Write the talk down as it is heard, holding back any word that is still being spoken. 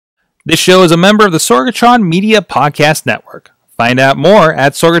This show is a member of the Sorgatron Media Podcast Network. Find out more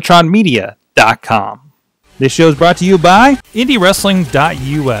at sorgatronmedia.com. This show is brought to you by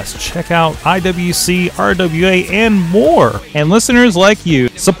IndyWrestling.us. Check out IWC, RWA, and more. And listeners like you,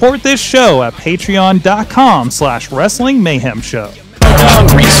 support this show at patreon.com/Wrestling Mayhem Show.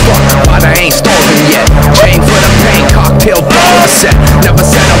 Hungry as fuck, but I ain't starving yet. Chain for the pain, cocktail bottle set. Never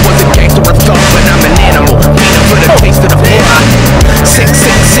said I was a gangster or thug, but I'm an animal. Waiting for the taste of the blood. Sick,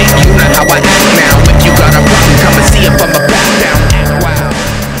 you know how I act now. If you got a problem, come and see if I'm a back down. Act wild.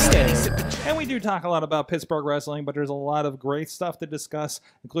 Steady sipping. And we do talk a lot about Pittsburgh wrestling, but there's a lot of great stuff to discuss,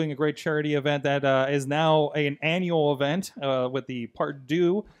 including a great charity event that is now an annual event with the part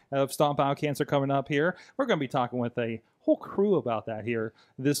 2 of Stomp Out Cancer coming up here. We're going to be talking with a whole crew about that here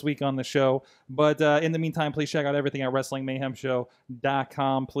this week on the show. But in the meantime, please check out everything at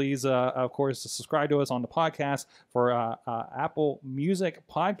WrestlingMayhemShow.com. Please, of course, subscribe to us on the podcast for Apple Music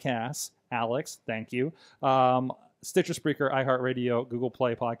Podcasts. Alex, thank you. Stitcher, Spreaker, iHeartRadio, Google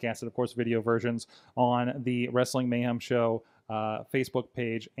Play Podcasts, and of course video versions on the Wrestling Mayhem Show Facebook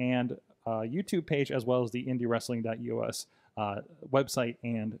page and YouTube page, as well as the IndyWrestling.us website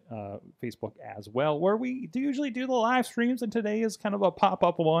and Facebook as well, where we usually do the live streams, and today is kind of a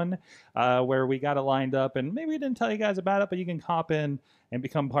pop-up one where we got it lined up, and maybe we didn't tell you guys about it, but you can hop in and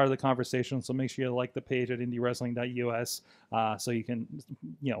become part of the conversation. So make sure you like the page at IndyWrestling.us so you can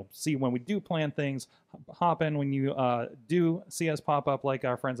see when we do plan things. Hop in when you do see us pop up, like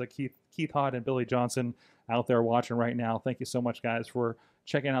our friends like Keith Hod and Billy Johnson out there watching right now. Thank you so much, guys, for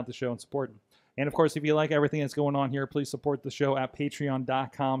checking out the show and supporting. And of course, if you like everything that's going on here, please support the show at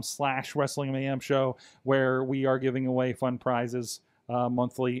patreon.com/Wrestling Mayhem Show, where we are giving away fun prizes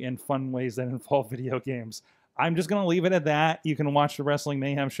monthly in fun ways that involve video games. I'm just going to leave it at that. You can watch the Wrestling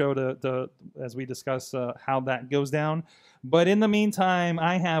Mayhem Show to as we discuss how that goes down. But in the meantime,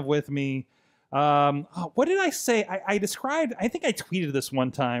 I have with me, what did I say? I described, I think I tweeted this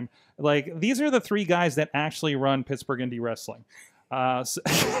one time. Like, these are the 3 guys that actually run Pittsburgh Indie Wrestling.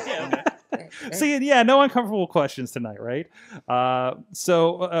 See, yeah, no uncomfortable questions tonight, right? Sorry,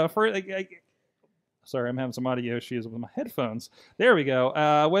 I'm having some audio issues with my headphones. There we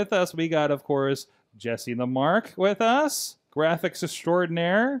go. With us, we got, of course, Jesse the Mark with us, graphics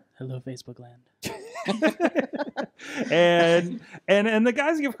extraordinaire. Hello, Facebook land. and the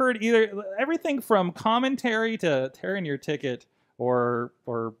guys you've heard, either everything from commentary to tearing your ticket or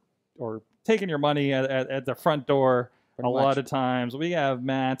taking your money at the front door. Pretty much. Lot of times we have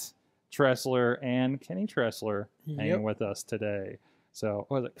Matt Tressler and Kenny Tressler hanging with us today. So,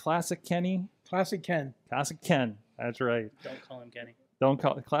 what was it? Classic Kenny? Classic Ken. Classic Ken. That's right. Don't call him Kenny. Don't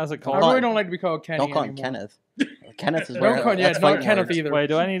call it Classic. I really don't like to be called Kenny. Don't call anymore. him Kenneth. Kenneth is don't call, yeah, not Kenneth words. either. Wait,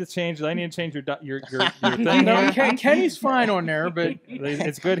 do I need to change? Do I need to change your thing? No, Kenny's fine on there, but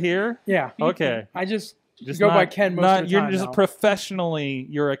it's good here. Yeah. Okay. I just go by Ken most of the time. You're just now. Professionally,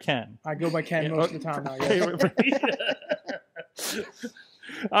 you're a Ken. I go by Ken most of the time now. Yes.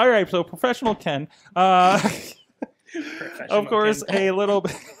 All right, so professional Ken. Of course, Ken. a little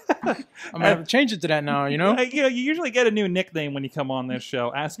bit. I'm gonna have to change it to that now. You you usually get a new nickname when you come on this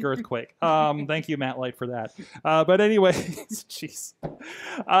show. Ask Earthquake. Thank you, Matt Light, for that. But anyway, jeez,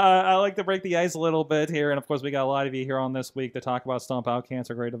 I like to break the ice a little bit here, and of course, we got a lot of you here on this week to talk about Stomp Out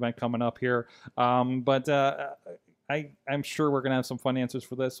Cancer, great event coming up here. I'm sure we're gonna have some fun answers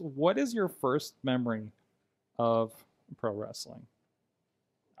for this. What is your first memory of pro wrestling?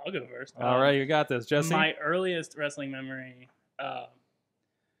 I'll go first. All right, you got this, Jesse. My earliest wrestling memory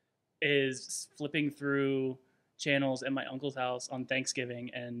is flipping through channels at my uncle's house on Thanksgiving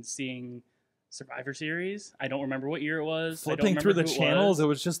and seeing Survivor Series. I don't remember what year it was. Flipping through the channels, it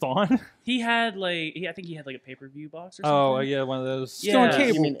was just on. He had I think he had like a pay-per-view box or something. Oh yeah, one of those. Still on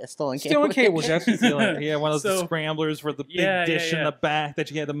cable. You mean it's still on cable? Still on cable, Jesse. Yeah, one of those scramblers with the big dish in the back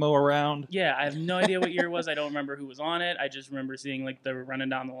that you had to mow around. Yeah, I have no idea what year it was. I don't remember who was on it. I just remember seeing the running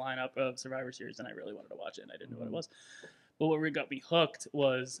down the lineup of Survivor Series, and I really wanted to watch it, and I didn't know what it was. But what really got me hooked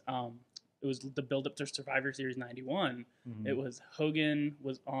was it was the build-up to Survivor Series 91. Mm-hmm. It was Hogan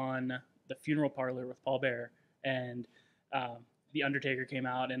was on the funeral parlor with Paul Bearer, and the Undertaker came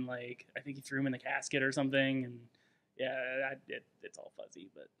out, and I think he threw him in the casket or something, and it's all fuzzy,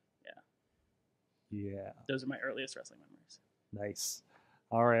 but yeah, those are my earliest wrestling memories. Nice.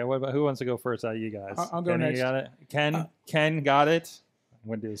 All right, what about who wants to go first out of you guys? I'll go next. You got it. Ken got it. I'm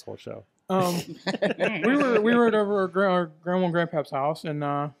gonna do this whole show. We were at our grandma and grandpa's house,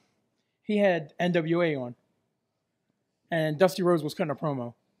 and he had NWA on, and Dusty Rhodes was cutting a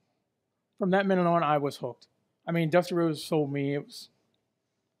promo. From that minute on, I was hooked. I mean, Dusty Rhodes sold me. It was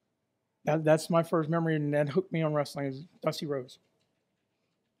that's my first memory, and that hooked me on wrestling. Is Dusty Rhodes.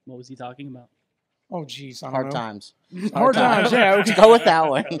 What was he talking about? Oh, geez, I don't Hard know. times. Hard times, yeah. Let's go with that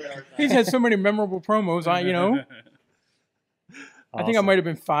one. He's had so many memorable promos. I think I might have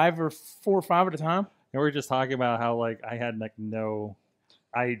been 4 or 5 at a time. And we were just talking about how like I had like no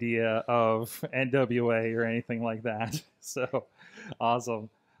idea of NWA or anything like that. So awesome.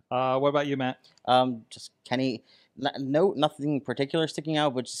 What about you, Matt? Just Kenny. Nothing particular sticking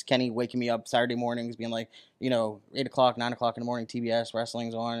out, but just Kenny waking me up Saturday mornings, being like, 8 o'clock, 9 o'clock in the morning, TBS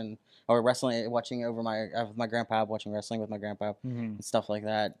wrestling's on, or wrestling, watching over my grandpa, watching wrestling with my grandpa, and stuff like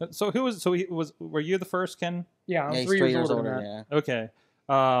that. So were you the first, Ken? Yeah, I'm Yeah, he's 3 years older older. than that. Yeah. Okay.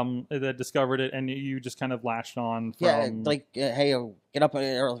 That discovered it, and you just kind of latched on from... Yeah, like, hey, get up,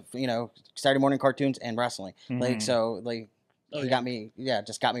 Saturday morning cartoons and wrestling. Like, so, like, he got me,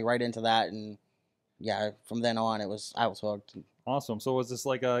 just got me right into that, and yeah, from then on, I was hooked. Awesome. So was this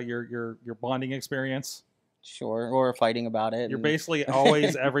like your bonding experience? Sure, or fighting about it. You're basically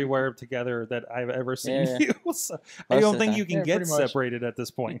always everywhere together that I've ever seen you. So I Most don't of the think time. you can Yeah, get pretty much. separated at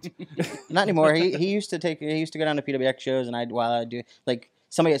this point. Not anymore. He used to go down to PWX shows, and while I do, like,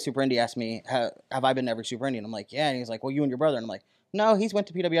 somebody at Super Indy asked me, have I been to every Super Indy? And I'm like, yeah. And he's like, well, you and your brother. And I'm like, no, he's went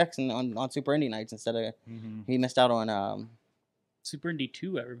to PWX and on Super Indy nights instead of, he missed out on, Super Indy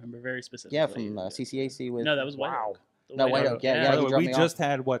 2, I remember very specifically. yeah, from CCAC with. No, that was White Wow. Oak. The No, White Oak, yeah, By the he way, dropped we me just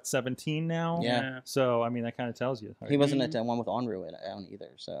off. had 17 now. Yeah. So I mean that kind of tells you. He wasn't at one with Enru on either,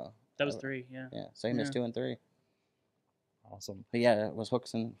 so. That was 3, yeah. Yeah, so he missed 2 and 3. Awesome. But yeah, it was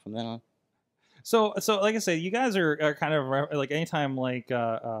hooks and from then on. So like I said, you guys are kind of like anytime like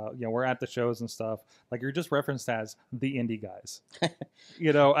we're at the shows and stuff, like you're just referenced as the indie guys.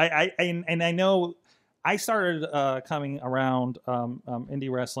 I know I started coming around indie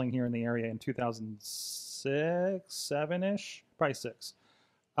wrestling here in the area in 2006, 7-ish, probably 6.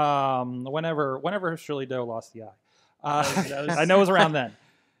 Whenever Shirley Doe lost the eye. That was- I know it was around then.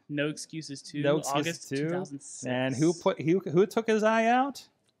 No Excuses 2, No Excuses August 2. 2006. And who took his eye out?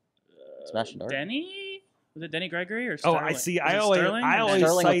 Sebastian Dark. Denny? Was it Denny Gregory or Oh, Sterling? I see. Was it I always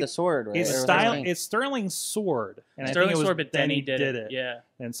Sterling cite with the sword, right? it's Sterling's sword, and Sterling I think it was sword, but Denny did it. Yeah,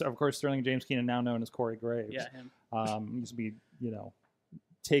 And so of course Sterling James Keenan, now known as Corey Graves. yeah, him. Used to be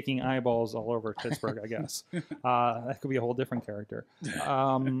taking eyeballs all over Pittsburgh, I guess. That could be a whole different character.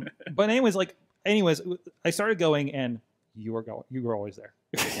 But anyways, I started going, and you were always there.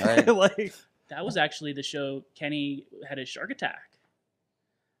 Right. Like That was actually the show Kenny had his shark attack.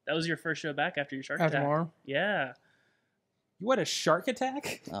 That was your first show back after your shark After attack. tomorrow. Yeah. you had a shark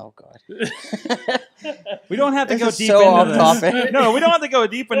attack? Oh God. We don't have to This go is deep so into off this. topic. No, we don't have to go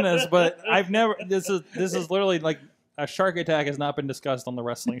deep in this, but I've never. This is literally like a shark attack has not been discussed on the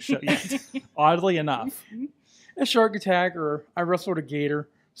wrestling show yet. Oddly enough, A shark attack, or I wrestled a gator.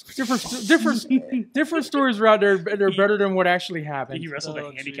 Different stories are out there. They're better than what actually happened. He wrestled Oh,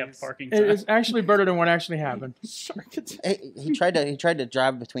 a handicapped jeez. parking It's sign. actually better than what actually happened. shark attack. He tried to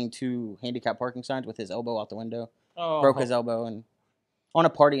drive between 2 handicap parking signs with his elbow out the window. Oh, Broke his elbow, and on a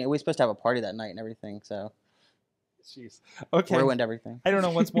party. We were supposed to have a party that night and everything, so Jeez. Okay. ruined everything. I don't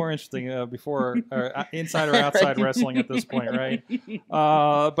know what's more interesting, inside or outside wrestling at this point, right?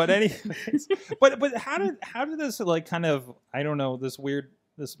 But anyways, but how did this like kind of, I don't know, this weird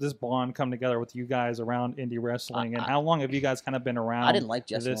this bond come together with you guys around indie wrestling, and how long have you guys kind of been around? I didn't like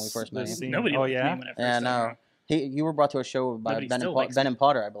Jesse when we first met him. scene? Nobody Oh liked yeah. me when I first Yeah, started. no. You were brought to a show by Nobody Ben still and, likes Ben me. and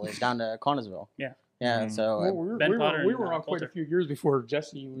Potter, I believe, down to Connersville. Yeah. Yeah, so Well, Ben Potter we and, were on quite a Coulter. few years before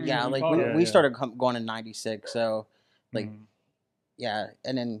Jesse. yeah, like Yeah, we yeah. started going in '96, so like Mhm. yeah,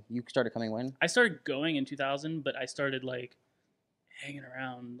 and then you started coming when? I started going in 2000, but I started like hanging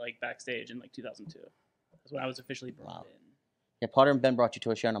around like backstage in like 2002. That's when I was officially brought Wow. in. Yeah, Potter and Ben brought you to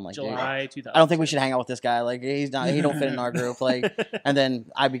a show, and I'm like, dude, July 2000. I don't think we should hang out with this guy. Like, he don't fit in our group. Like, and then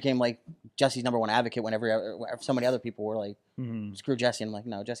I became like Jesse's #1 advocate whenever so many other people were like, Mhm. screw Jesse. And I'm like,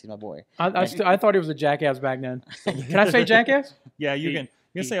 no, Jesse's my boy. I thought he was a jackass back then. Can I say jackass? Yeah, you He- can.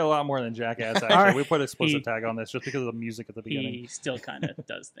 You can say a lot more than jackass. Actually, Alright. we put explicit He- tag on this just because of the music at the beginning. He still kind of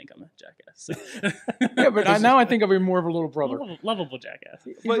does think I'm a jackass. So. Yeah, but now I think of him more of a little brother. Lovable jackass.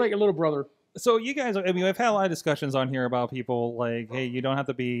 He's like a little brother. So you guys, I mean, we've had a lot of discussions on here about people like, hey, you don't have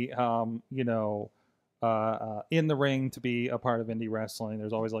to be, in the ring to be a part of indie wrestling.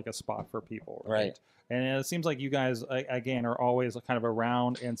 There's always like a spot for people, right? Right. And it seems like you guys, again, are always kind of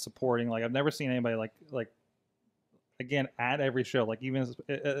around and supporting. Like I've never seen anybody like again at every show, like even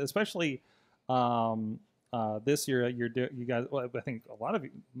especially this year you guys. Well, I think a lot of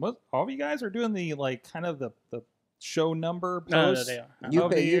you, all of you guys are doing the like kind of the show number No, posts. they are.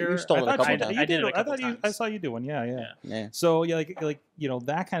 of the You year. stole it a I thought couple you- times. you I did it a I couple thought you. I times. saw you do one. Yeah. Yeah. Yeah. So yeah, like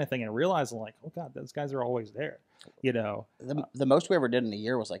that kind of thing, and realizing like, oh god, those guys are always there. You know, The most we ever did in a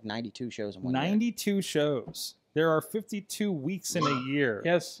year was like 92 shows in one year. 92 shows. There are 52 weeks in a year.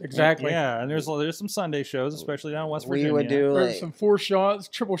 Yes, exactly. Yeah, and there's some Sunday shows, especially down in West Virginia. We would do There's like, some 4 shots,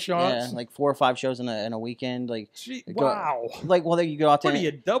 triple shots. yeah, like 4 or 5 shows in a weekend. Like Wow. like well, then you go out to What are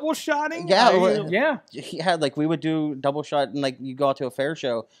you, double shotting? Yeah, Are well, you- Yeah. like we would do double shot, and like you go out to a fair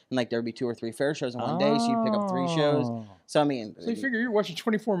show, and like there'd be 2 or 3 fair shows in one day, so you pick up 3 shows. Oh. So I mean, So you figure you're watching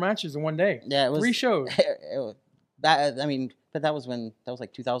 24 matches in one day. yeah, it was 3 shows. But that was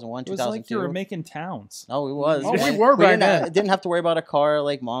like 2001, It was 2002. like you were making towns. Oh, it was. Oh, we were back then. Didn't have to worry about a car.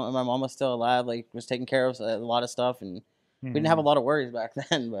 Like my mom was still alive. Like was taking care of a lot of stuff, and we didn't have a lot of worries back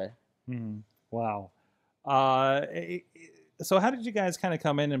then. But Wow. So how did you guys kind of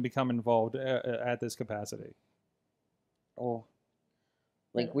come in and become involved at this capacity? oh,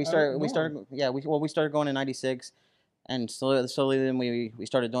 like Yeah, we started going in '96, and slowly then we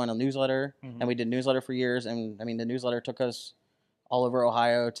started doing a newsletter, and we did newsletter for years, and I mean the newsletter took us all over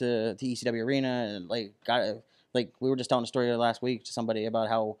Ohio to ECW Arena, and like we were just telling a story last week to somebody about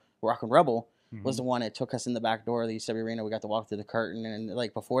how Rock and Rebel was the one that took us in the back door of the ECW Arena. We got to walk through the curtain, and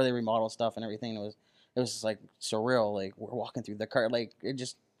like before they remodeled stuff and everything, it was just like surreal. Like we're walking through the curtain, like it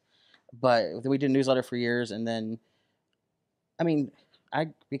just. But we did a newsletter for years, and then, I mean,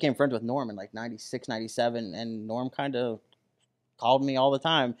 I became friends with Norm in like 96, 97, and Norm kind of called me all the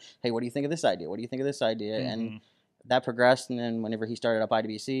time. Hey, what do you think of this idea? What do you think of this idea? And that progressed, and then whenever he started up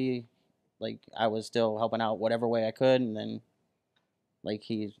IWC, like I was still helping out whatever way I could, and then like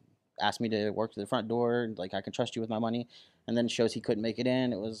he asked me to work to the front door, like I can trust you with my money, and then shows he couldn't make it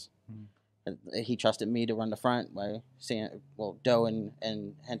in. It was he trusted me to run the front by seeing Doe and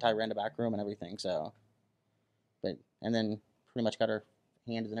Hentai ran the back room and everything. So, and then pretty much got our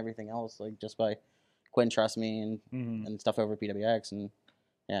hands and everything else like just by Quinn trust me and stuff over at PWX, and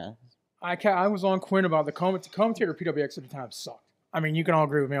yeah. I was on Quinn about the commentator PWX at the time sucked. I mean, you can all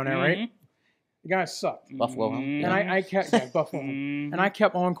agree with me on that, right? The guy sucked. Buffalo, huh? And I kept Buffalo. And I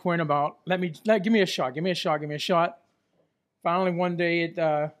kept on Quinn about give me a shot. Finally, one day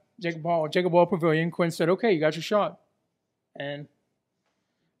at Jacob Hall Pavilion, Quinn said, "Okay, you got your shot." And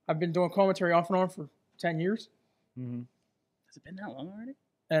I've been doing commentary off and on for 10 years. Has it been that long already?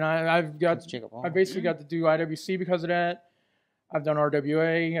 And I basically got to do IWC because of that. I've done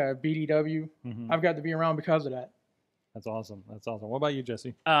RWA, BDW. I've got to be around because of that. That's awesome. What about you,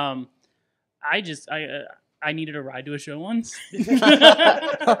 Jesse? I needed a ride to a show once.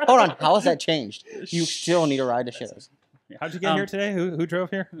 Hold on, how has that changed? You still need a ride to shows. How'd you get here today? Who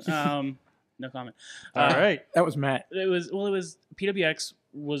drove here? No comment. All right. That was Matt. It was PWX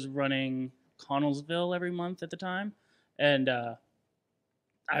was running Connellsville every month at the time, and I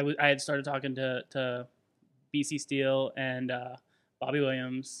had started talking to BC Steele and Bobby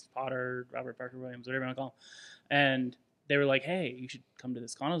Williams, Potter, Robert Parker Williams, whatever you want to call him, and they were like, "Hey, you should come to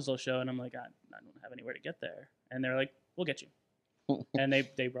this Connellsville show," and I'm like, "I don't have anywhere to get there," and they're like, "We'll get you," and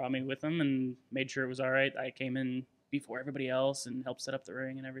they brought me with them and made sure it was all right. I came in before everybody else and helped set up the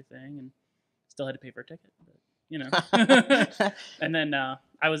ring and everything, and still had to pay for a ticket, but, you know. And then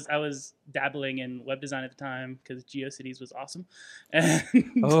I was dabbling in web design at the time because GeoCities was awesome. And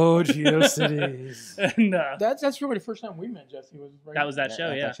GeoCities. And That's really the first time we met Jesse. that was that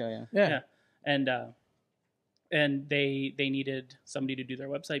show, yeah. Yeah. And they needed somebody to do their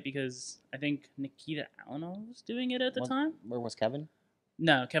website because I think Nikita Alanov was doing it at the time. Where was Kevin?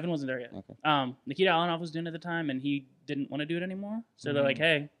 No, Kevin wasn't there yet. Okay. Nikita Alanov was doing it at the time, and he didn't want to do it anymore. So they're like,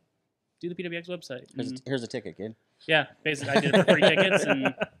 "Hey, do the PWX website." Here's a ticket, kid. Yeah, basically, I did it for free tickets,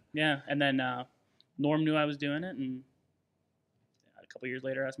 and and then Norm knew I was doing it, and a couple years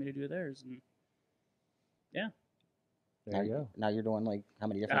later asked me to do theirs, and There you go. Now you're doing like how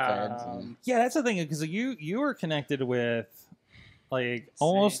many different feds? And... Yeah, that's the thing because you were connected with like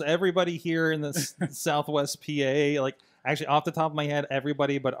almost everybody here in the Southwest PA. Like actually, off the top of my head,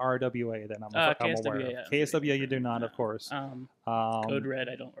 everybody but RWA that I'm KSWA, aware of. yeah. KSWA, you do not, of course. Code Red,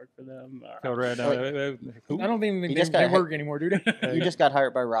 I don't work for them. Code Red. Who? I don't think they work anymore, do they? You just got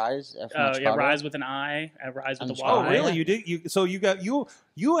hired by Ryse. Rise with an I, Rise with a Y. Oh, really? You did? So you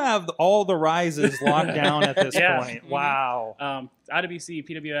have all the rises locked down at this point. Wow. IWC,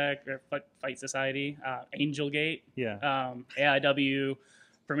 PWX, or Fight Society, Angel Gate, AIW,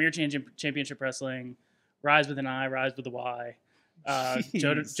 Premier Championship Wrestling, Rise with an I, Rise with a Y,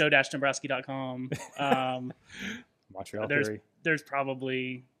 joe-dombrowski.com. Montreal Theory. There's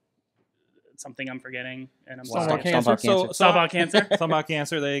probably something I'm forgetting, and I'm Stomp sorry. Out Cancer. Stomp Out Cancer. Stomp Out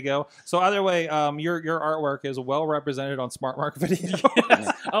Cancer. There you go. So either way, your artwork is well represented on Smart Mark Video.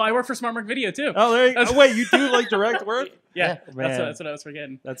 Oh, I work for Smart Mark Video too. Oh, there you go. Wait, you do like direct work? Yeah, Man. that's what I was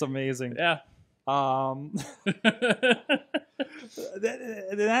forgetting. That's amazing. Yeah.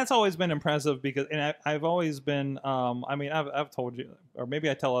 That's always been impressive because, and I've always been, I mean, I've told you, or maybe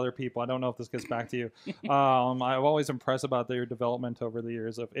I tell other people, I don't know if this gets back to you. I'm always impressed about their development over the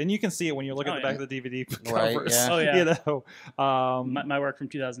years and you can see it when you look at the back of the DVD covers. Yeah. Oh yeah. You know, my work from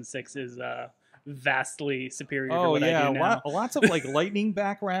 2006 is vastly superior to oh what I yeah, do now. lots of like lightning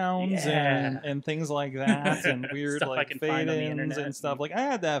backgrounds Yeah. and things like that, and weird Stuff I like can find on the fade-ins internet. and stuff. Like I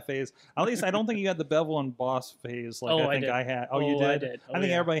had that phase. At least I don't think you had the bevel and boss phase. Like Oh, I think did. I had. Oh, you Oh, did. I did. Oh, I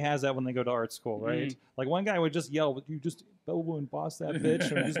think yeah. everybody has that when they go to art school, right? Mhm. Like one guy would just yell, "You just bevel and boss that bitch,"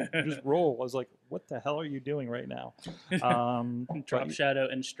 and just roll. I was like, "What the hell are you doing right now?" Drop but- shadow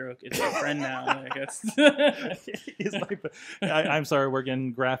and stroke is my friend now. I guess. He's like, I'm sorry, we're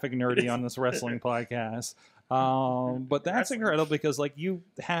getting graphic nerdy on this wrestling podcast. But that's incredible because like you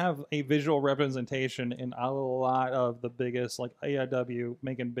have a visual representation in a lot of the biggest like AIW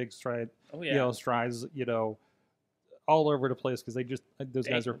making big Oh you yeah. know, strides, you know, all over the place because those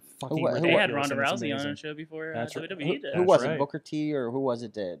guys are fucking who- They had ridiculous Ronda and it's Rousey on amazing. a show before That's right. WWE Who, did. who was right. it? Booker T or who was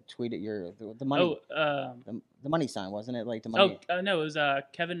it that tweeted the money? Oh, The money sign, wasn't it? Like the money. no, it was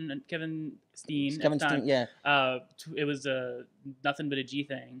Kevin Steen. at Kevin the time. Steen, yeah. It was Nothing But a G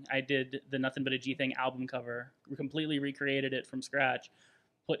Thing. I did the Nothing But a G Thing album cover. We completely recreated it from scratch.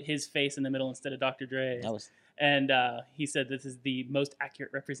 Put his face in the middle instead of Dr. Dre's. That was And he said this is the most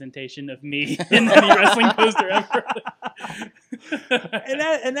accurate representation of me in any wrestling poster ever.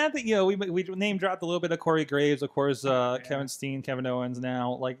 and that you know we name dropped a little bit of Corey Graves, of course, Kevin Steen, Kevin Owens.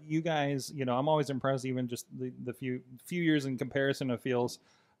 Now, like you guys, you know, I'm always impressed. Even just the few years in comparison of feels,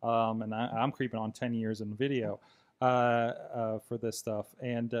 and I'm creeping on 10 years in video for this stuff.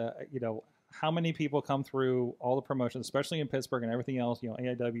 And you know, how many people come through all the promotions, especially in Pittsburgh and everything else, you know,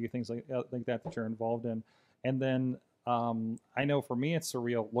 AIW, things like that you're involved in, and then I know for me it's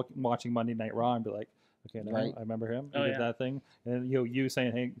surreal watching Monday Night Raw and be like, okay, no, Right. I remember him. He Oh, did yeah. that thing, and you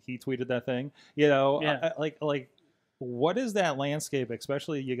saying, hey, he tweeted that thing. You know, Yeah. like what is that landscape,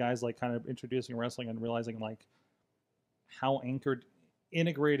 especially you guys like kind of introducing wrestling and realizing like how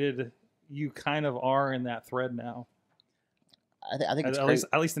integrated you kind of are in that thread now. I think it's at crazy.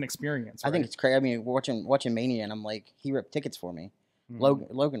 least an experience. I think right? it's crazy. I mean, watching Mania, and I'm like, he ripped tickets for me. Mhm.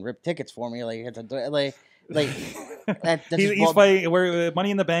 Logan ripped tickets for me. Like it's a like that's he's just fighting. We're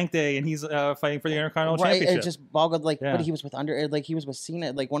Money in the Bank Day, and he's fighting for the Intercontinental right. Championship. It just boggled like, Yeah. but he was with he was with Cena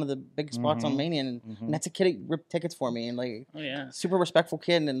at like one of the big spots on Mhm. Mania, and Mhm. that's a kid who ripped tickets for me, and like Oh yeah. super respectful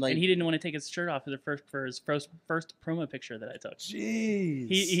kid, and like And he didn't want to take his shirt off for his first promo picture that I took. Jeez,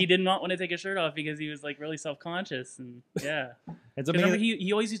 He did not want to take his shirt off because he was like really self conscious and yeah. It's 'Cause remember amazing.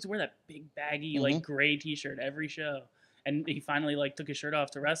 he always used to wear that big baggy Mhm. like gray T-shirt every show, and he finally like took his shirt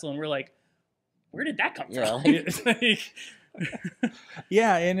off to wrestle, and we're like, where did that come Yeah, from? Like,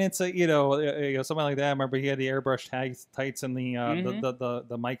 Yeah, and it's you know something like that. I remember he had the airbrush tights and the Mhm.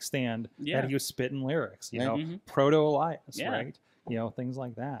 the mic stand Yeah. that he was spitting lyrics. You know, Mhm. proto Elias, Yeah. right? You know, things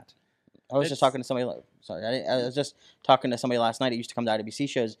like that. I was just It's- talking to somebody. I was just talking to somebody last night that used to come to IWC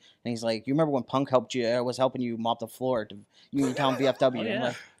shows, and he's like, "You remember when Punk helped you? Was helping you mop the floor to Uniontown VFW." Oh, I'm yeah.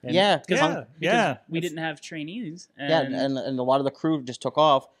 like, And- yeah, yeah, Punk, yeah. we It's- didn't have trainees. yeah, And and a lot of the crew just took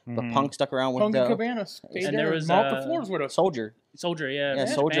off, but Mhm. Punk stuck around with Punk and the Cabana stayed And there there and was, mopped the floors with us. Soldier. Soldier, yeah, Yeah,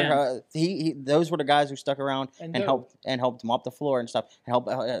 Japan. Soldier. He those were the guys who stuck around And and Doe. helped mop the floor and stuff. And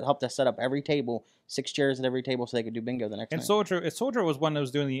helped us set up every table, 6 chairs at every table, so they could do bingo the next And night. Soldier was one that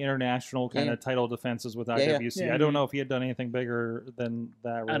was doing the international kind Yeah. of title defenses with yeah. IWC. Yeah. I don't know if he had done anything bigger than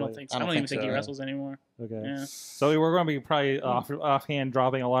that. Really. I don't think so. I I don't don't even think think he so. wrestles anymore. Okay. Yeah. So we're going to be probably offhand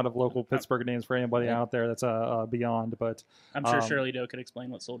dropping a lot of local Pittsburgh names for anybody Yeah. out there that's beyond. But I'm sure Um, Shirley Doe could explain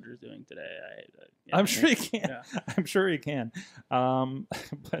what Soldier's doing today. Yeah. I'm sure he can. Yeah. I'm sure he can.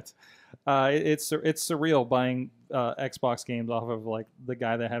 But it's surreal buying Xbox games off of like the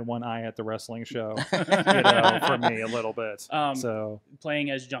guy that had one eye at the wrestling show. You know, for me a little bit. So Playing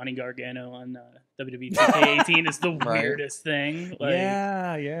as Johnny Gargano on WWE 2K18 is the Right. weirdest thing. Like,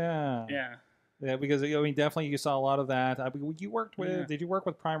 yeah. yeah. Because I mean, definitely you saw a lot of that. You worked with? Yeah. Did you work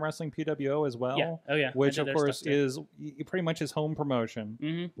with Prime Wrestling PWO as well? Yeah. Oh yeah. I Which did of their course stuff, too. is pretty much his home promotion.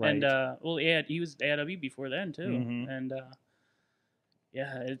 Mm-hmm. Right. And well, yeah, he was AIW before then too, Mhm. and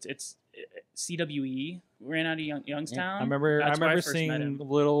yeah, it's CWE ran out of Youngstown. I remember That's where I remember first met seeing him. a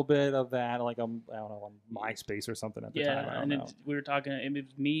little bit of that, like I don't know, on MySpace or something at the Yeah, time. I don't and know. we were talking. It was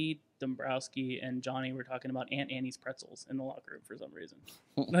me, Dombrowski, and Johnny were talking about Aunt Annie's pretzels in the locker room for some reason.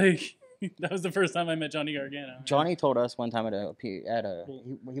 Like that was the first time I met Johnny Gargano. Johnny told us one time he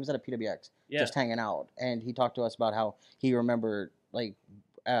was at a PWX Yeah. just hanging out, and he talked to us about how he remembered like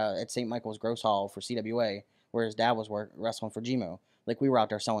at St. Michael's Gross Hall for CWA, where his dad was wrestling for GMO. we were out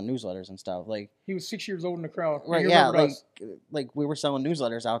there selling newsletters and stuff. Like He was 6 years old in the crowd. right, You yeah, remember us. like we were selling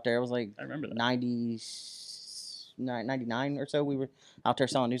newsletters out there. It was like I remember that. 99 or so. We were out there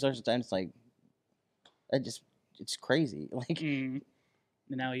selling newsletters, and it's like it's crazy. Like And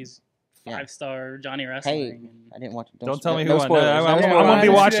now he's Yeah. 5-star Johnny hey, Wrestling. and I didn't watch. Don't tell me who no won. spoilers. I'm no going to spoilers. be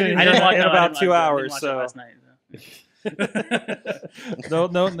I watching didn't it see in that. I didn't about watch- 2 I hours. didn't watch it So last night,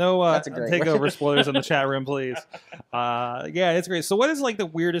 no That's a great takeover spoilers in the chat room, please. Yeah, it's great. So, what is like the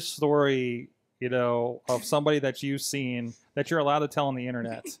weirdest story, of somebody that you've seen that you're allowed to tell on the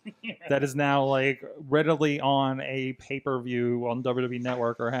internet that is now like readily on a pay-per-view on WWE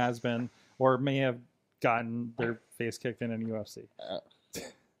Network, or has been, or may have gotten their face kicked in UFC?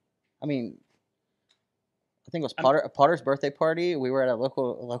 I mean, I think it was Potter's birthday party. We were at a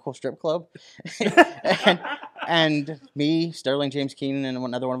local strip club, and me, Sterling, James Keenan, and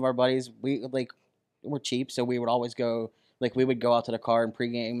another one of our buddies. We're cheap, so we would always go. Like we would go out to the car and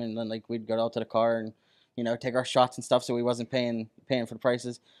pregame, and then we'd go out to the car and take our shots and stuff. So we wasn't paying for the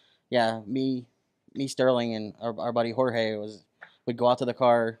prices. Yeah, me, Sterling, and our buddy Jorge would go out to the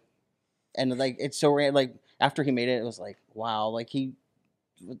car, and it's so rare. Like after he made it, it was like wow.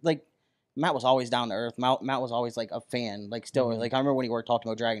 Matt was always down to earth. Matt was always like a fan. Like still, I remember when he worked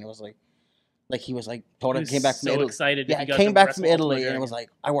Ultimo Dragon, it was like he was like told him came back from so Italy. excited. Yeah, that he got came to back from wrestle Italy, Ultimo and it was Dragon. like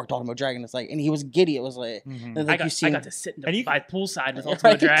I worked Ultimo Dragon. It's like, and he was giddy. It was like, Mhm. and, I you got see, to sit And you- by poolside with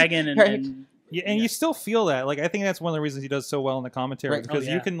Ultimo Right, Dragon and, right. and Yeah, and you still feel that. Like I think that's one of the reasons he does so well in the commentary, Right. because Oh,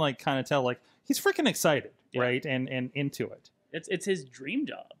 yeah. you can kind of tell he's freaking excited, Yeah. right, and into it. it's his dream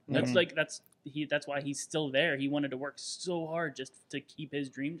job. That's Mhm. that's why he's still there. He wanted to work so hard just to keep his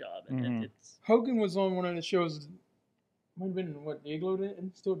dream job, and Mhm. it's Hogan was on one of the shows. Might have been what, the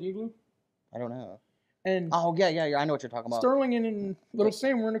Igloo? Still the Igloo? I don't know. And Oh yeah, I know what you're talking about. Sterling and Little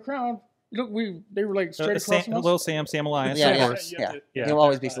Sam were in the crowd. Look, they were like straight across from us. Little Sam Elias, Yeah, of yeah. course. You have He'll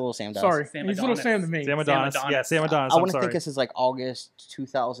always be Little Sam. Does. Sorry, Sam he's Little Adonis. Sam to me. Sam Adonis. Adonis. Yeah, Sam Adonis. I I'm want to sorry. think this is like August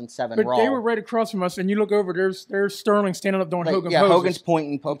 2007 But Raw. they were right across from us, and you look over. There's Sterling standing up doing Hogan poses. Hogan's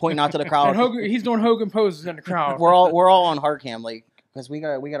pointing out to the crowd. and Hogan, he's doing Hogan poses in the crowd. we're all on hard cam, because we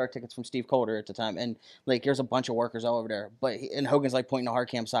got our tickets from Steve Calder at the time, and there's a bunch of workers all over there, and Hogan's pointing to hard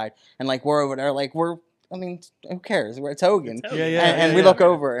cam side, and we're over there, I mean, who cares? It's Hogan. It's Hogan. Yeah, and we yeah. look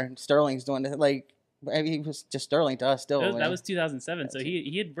over, and Sterling's doing it, he was just Sterling to us still. that was 2007, so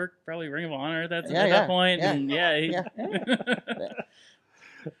he had worked probably Ring of Honor at that Yeah, point, yeah. and Yeah.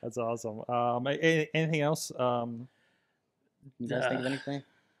 That's awesome. Anything else? You guys think of anything?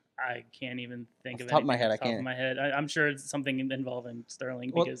 I can't even think Off of the top of my anything head, off the top of my head. I'm sure it's something involving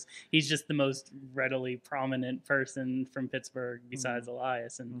Sterling, Well- because he's just the most readily prominent person from Pittsburgh besides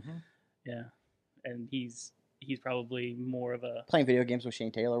Elias, and Mhm. yeah, and he's probably more of a Playing video games with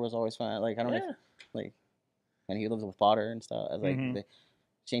Shane Taylor was always fun. I don't know, if, and he lived with Potter and stuff. Mhm.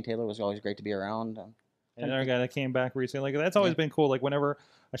 Shane Taylor was always great to be around. And another guy that came back recently. That's always been cool. Whenever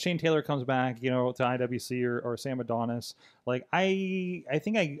a Shane Taylor comes back, to IWC or Sam Adonis, I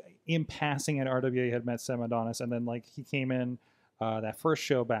think in passing at RWA had met Sam Adonis, and then he came in that first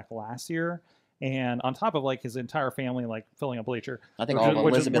show back last year, and on top of his entire family filling a bleacher. I think Which all is- of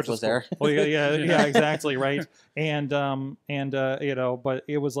which is- Elizabeth which is was there. cool. Well, yeah, exactly, right. And but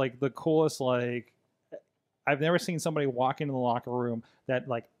it was the coolest. I've never seen somebody walk into the locker room that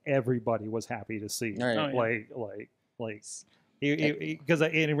everybody was happy to see. Right. Oh, yeah. Because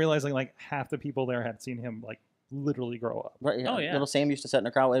and realizing half the people there had seen him literally grow up. Right, Oh, yeah. Little Sam used to sit in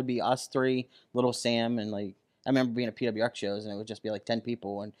the crowd. It'd be us three, Little Sam, and I remember being at PWX shows, and it would just be 10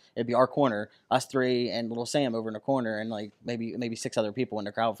 people, and it'd be our corner, us three, and Little Sam over in the corner, and maybe 6 other people in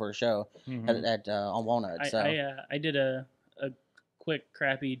the crowd for a show Mhm. at on Walnut. So I did a quick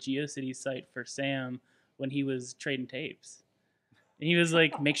crappy GeoCities site for Sam when he was trading tapes. And he was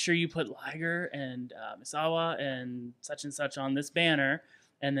like, make sure you put Liger and Misawa and such on this banner,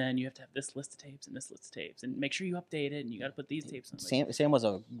 and then you have to have this list of tapes and this list of tapes, and make sure you update it, and you got to put these tapes on. Sam was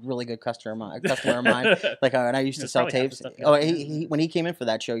a really good customer of mine. And I used to That's sell probably half the tapes. stuff Oh, going on. he when he came in for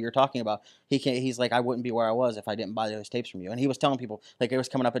that show you're talking about, he's like, I wouldn't be where I was if I didn't buy those tapes from you. And he was telling people, it was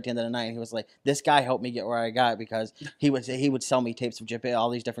coming up at the end of the night, and he was like, this guy helped me get where I got because he would sell me tapes of Japan, all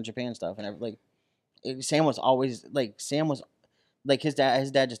these different Japan stuff, and Sam was always his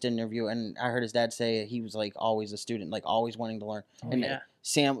dad just did an interview, and I heard his dad say he was always a student, always wanting to learn. Oh, And yeah.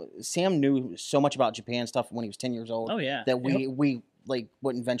 Sam knew so much about Japan stuff when he was 10 years old Oh, yeah. that we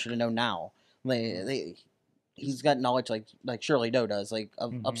wouldn't venture to know now. He's got knowledge like Shirley Doe does, of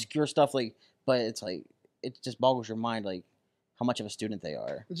Mhm. obscure stuff, but it just boggles your mind how much of a student they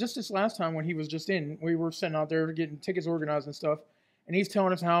are. Just this last time when he was just in, we were sitting out there getting tickets organized and stuff, and he's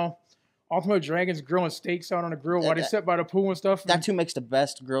telling us how Ultimo Dragon's grilling steaks out on the grill while they sit by the pool and stuff. That's who makes the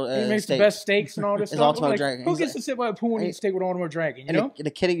best grill. He makes steak. the best steaks and all this Is stuff. Ultimo Like, Dragon. who He's gets to sit by the pool and eat steak with Ultimo Dragon? You And know? the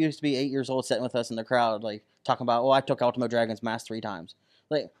kid who used to be 8 years old sitting with us in the crowd, like talking about, I took Ultimo Dragon's mask 3 times.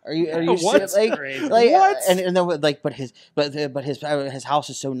 Like, are you What? like, Crazy. like What? And then like, but his house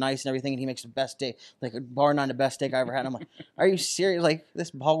is so nice and everything, and he makes the best steak, like bar none the best steak I ever had. And I'm like, are you serious? Like,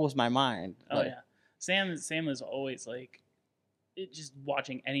 this boggles my mind. Oh Like, yeah, Sam is always like, just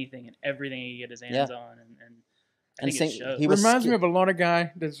watching anything and everything he get his hands Yeah. on, and I And think it same- shows. he was Reminds me sca- of a lot of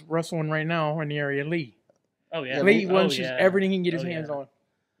guy that's wrestling right now in the area, Lee. Oh yeah, Yeah, Lee Oh, wants yeah. everything he can get his Oh, hands yeah. on.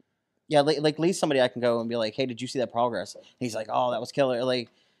 Yeah, like Lee's somebody I can go and be like, hey, did you see that progress? And he's like, oh, that was killer. Like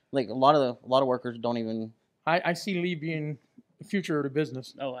a lot of workers don't even. I see Lee being the future of the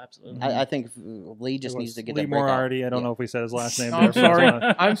business. Oh, absolutely. I think Lee just needs to get Lee that breakout. Moriarty. I don't Yeah. know if we said his last name. I'm there, but sorry.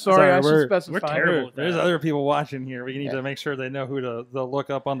 that's I'm sorry. I we're- should specify. we're terrible with There's that. other people watching here. We need Yeah. to make sure they know who to look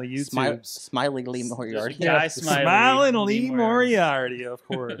up on the YouTubes. Smiley Lee Moriarty. Just Guy Smiley, Smiling Lee Lee Moriarty, of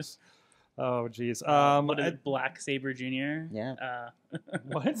course. Oh, jeez. what is it, Black Saber Jr.? Yeah.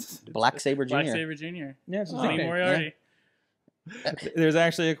 what? Black Saber Jr. Black Saber Jr. Yeah, it's his Oh. Lee nickname. Moriarty. There's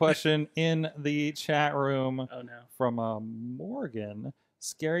actually a question in the chat room Oh no. from Morgan.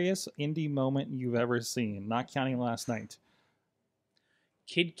 Scariest indie moment you've ever seen, not counting last night.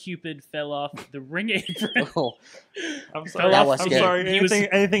 Kid Cupid fell off the ring apron. Oh, I'm Fell sorry. That was I'm scary. sorry. He was-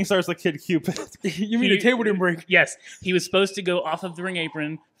 Anything starts with Kid Cupid. You mean the table didn't break? Yes, he was supposed to go off of the ring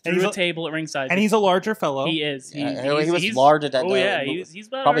apron And through he's a table at ringside. And he's a larger fellow. he is. yeah, he was he's- large at that. Oh yeah, he's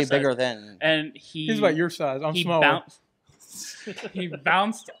about probably our size. bigger than. And he He's about your size. I'm he smaller. bounced. He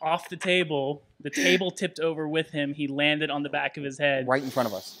bounced off the table. The table tipped over with him. He landed on the back of his head. Right in front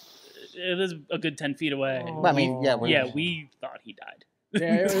of us. It was a good 10 feet away. Oh. But I mean, yeah, Yeah, we thought he died.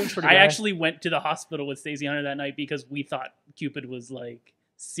 Yeah, it was pretty I bad. actually went to the hospital with Stacey Hunter that night because we thought Cupid was like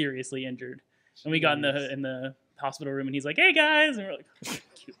seriously injured, and we got in the hospital room, and he's like, "Hey guys," and we're like,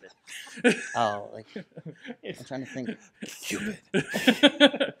 "Cupid." Oh, like I'm trying to think.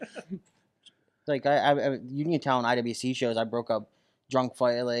 Like I Uniontown IWC shows, I broke up drunk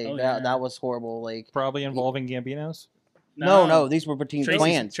fight. Like Oh, yeah. that was horrible. Like Probably involving Gambinos. no, these were between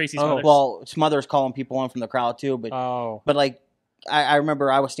twins. Tracy's Oh. mother. Well, Smothers calling people on from the crowd too, but Oh. like I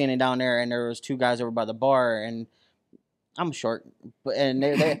remember I was standing down there and there was 2 guys over by the bar and I'm short, but and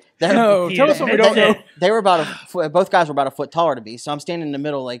they No, He tell is. us something we don't know. they were about a foot, both guys were about a foot taller to me. So I'm standing in the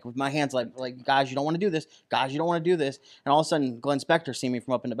middle, like with my hands, like guys, you don't want to do this. Guys, you don't want to do this. And all of a sudden, Glenn Spector see me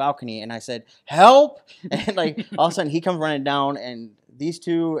from up in the balcony, and I said, "Help!" And like all of a sudden, he comes running down, and these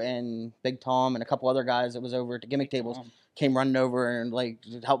 2 and Big Tom and a couple other guys that was over at the gimmick tables came running over and like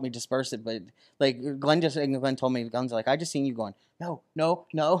helped me disperse it. But like Glenn told me, Glenn's like, "I just seen you going, no,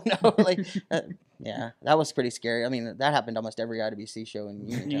 like." Yeah, that was pretty scary. I mean, that happened almost every IWC show in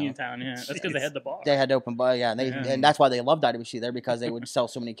Uniontown. Uniontown, yeah. That's because they had the bar. They had to open bar, yeah, and Yeah. and that's why they loved IWC there because they would sell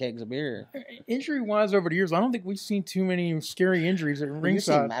so many kegs of beer. Injury wise, over the years, I don't think we've seen too many scary injuries at You see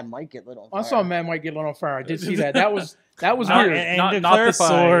ringside. Mad Mike get lit on I fire. saw Mad Mike get lit on fire. I did see that. That was Not- weird. And Not- to not the clarify,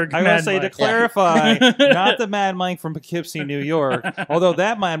 Sorg I Mad will say to Mike. clarify, not the Mad Mike from Poughkeepsie, New York. Although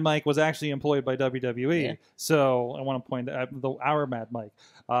that Mad Mike was actually employed by WWE. Yeah. So I want to point out our Mad Mike.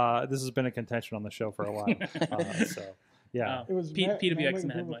 This has been a contention on the show for a while. So yeah, It was PWX and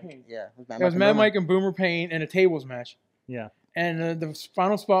Mad Boomer Mike. Payne. Yeah, it It was Mad Mike and Boomer Payne in a tables match. yeah. And the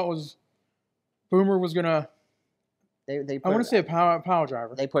final spot was Boomer was gonna. They I want to say a power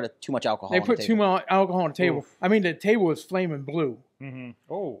driver. they put too much alcohol. They on put the too table. much alcohol on the table. Oof. I mean, the table was flaming blue, Mm-hmm.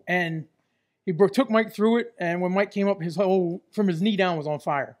 Oh, and he took Mike through it. And when Mike came up, his whole from his knee down was on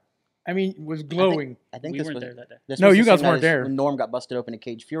fire. I mean, it was glowing. I think We this weren't was there that day. this No, was you the guys same weren't night as there. when Norm got busted open in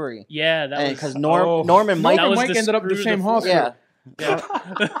Cage Fury, Yeah, that was because Oh. Norm and Mike, That was Mike the ended up the screw same the hospital. yeah,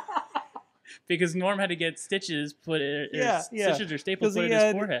 Yeah. Because Norm had to get stitches stitches or staples put in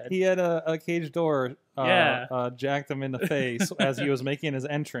his forehead. he had a cage door Yeah. jacked him in the face as he was making his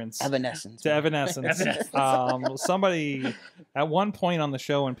entrance. Evanescence. To Evanescence. Somebody at one point on the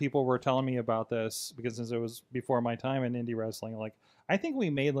show when people were telling me about this, because since it was before my time in indie wrestling, like I think we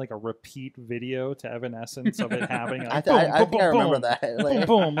made like a repeat video to Evanescence of it happening. Like, I think I remember boom, that. boom, Like,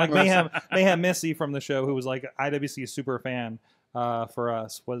 boom. Like Mayhem Missy from the show, who was like IWC super fan for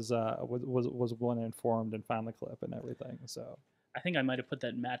us, was one informed and found the clip and everything. So I think I might have put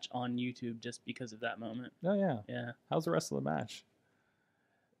that match on YouTube just because of that moment. oh yeah, Yeah. how's the rest of the match?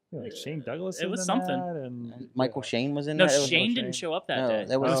 Yeah, like Shane Douglas. It was in something. that and Michael Shane was in No, that. It was- Shane Shane. didn't show up that No, day.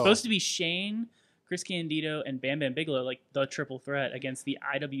 that It was was- supposed to be Shane, Chris Candido, and Bam Bam Bigelow, like the triple threat against the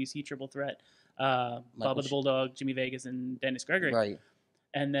IWC triple threat. Bubba the Bulldog, Jimmy Vegas, and Dennis Gregory. right.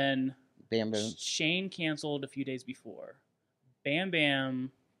 And then Bam Bam. Shane canceled a few days before. Bam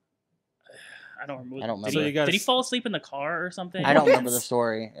Bam I don't remember. I don't Did, remember. So you did he guys- fall asleep in the car or something? I don't remember the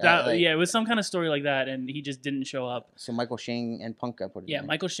story. Yeah, it was some kind of story like that, and he just didn't show up. So Michael Shane and Punk got put in Yeah, there.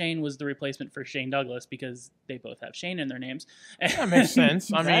 Michael Shane was the replacement for Shane Douglas because they both have Shane in their names. That makes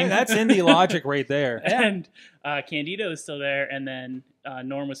sense. I mean, That's Indy logic right there. And Candido is still there, and then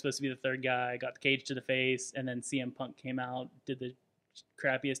Norm was supposed to be the third guy, got the cage to the face, and then CM Punk came out, did the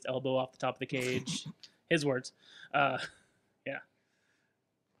crappiest elbow off the top of the cage. His words. Yeah.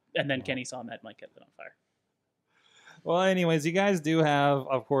 And then Kenny saw Mad Mike get lit on fire. Well, anyways, you guys do have,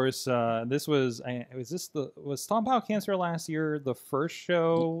 of course, this was Stomp Out Cancer last year the first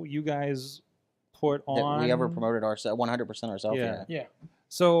show you guys put on? That we ever promoted ourselves 100% ourselves. Yeah. Yeah. yeah.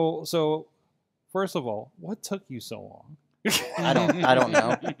 So first of all, what took you so long? I don't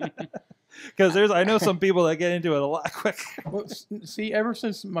know. Because I know some people that get into it a lot quicker. Well, see, ever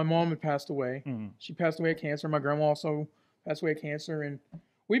since my mom had passed away, Mhm. she passed away of cancer. My grandma also passed away of cancer, and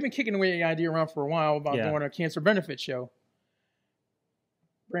we've been kicking away the idea around for a while about Yeah. doing a cancer benefit show.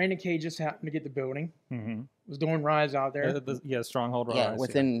 Brandon K just happened to get the building. Mm-hmm. Was doing Rise out there. Yeah, Stronghold Yeah, Rise.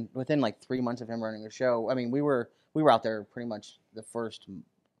 within like 3 months of him running the show. I mean, we were out there pretty much the first,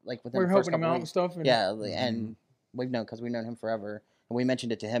 like within We were the first helping him couple out and weeks. stuff. And Yeah, and we've known him forever, and we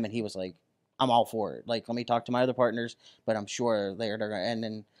mentioned it to him, and he was like, "I'm all for it. Like, let me talk to my other partners, but I'm sure they're gonna." And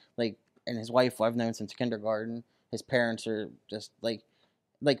then and his wife, who I've known since kindergarten. His parents are just like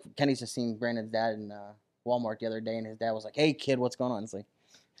Kenny's just seen Brandon's dad in Walmart the other day, and his dad was like, "Hey kid, what's going on?" It's like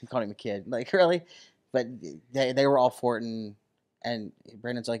he called him a kid, like really, but they were all for it, and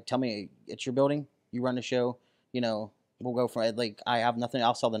Brandon's like, "Tell me, it's your building, you run the show, we'll go for it. Like, I have nothing.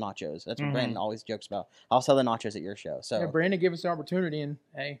 I'll sell the nachos." That's what Mhm. Brandon always jokes about. I'll sell the nachos at your show. So yeah, Brandon gave us the opportunity, and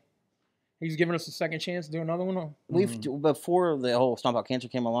hey, he's giving us a second chance to do another one. before the whole Stomp Out Cancer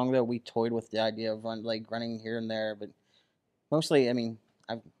came along, though, we toyed with the idea of running here and there, but mostly, I mean,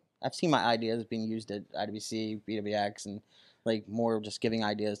 I've seen my ideas being used at IWC, BWX, and like more just giving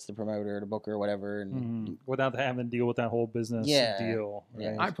ideas to the promoter, the booker, or whatever, and Mhm. Without having to deal with that whole business deal. Yeah.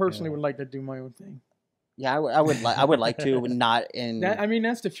 Right? I personally would like to do my own thing. yeah, I would like to, but not in I mean,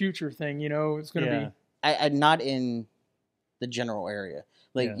 that's the future thing. It's going to Yeah. be. I not in the general area.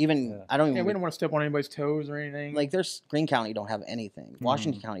 Like Yeah, even yeah. I don't Yeah, even we don't want to step on anybody's toes or anything. like. There's Greene County don't have anything.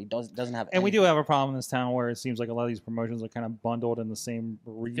 Washington County doesn't have. And we do anything. have a problem in this town where it seems like a lot of these promotions are kind of bundled in the same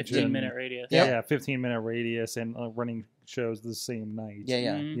region. 15-minute radius. Yeah, 15-minute radius and running shows the same night. Yeah,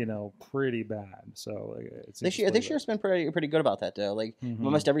 yeah. Mhm. Pretty bad. So it's This year's been pretty good about that though. Like Mhm.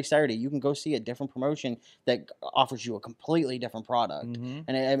 almost every Saturday, you can go see a different promotion that offers you a completely different product. Mhm.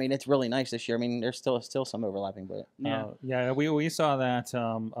 And I mean, it's really nice this year. I mean, there's still some overlapping, but Yeah. We saw that.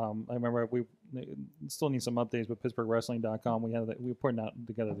 I remember we still need some updates with PittsburghWrestling.com. We were putting out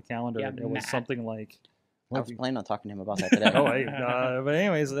together the calendar. Yeah, It was mad. something like. I was planning on talking to him about that today. Oh, hey, but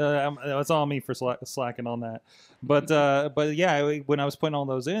anyways, it's all me for slacking on that. But yeah, when I was putting all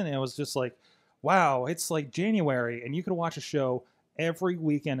those in, it was just like, wow, it's like January, and you could watch a show every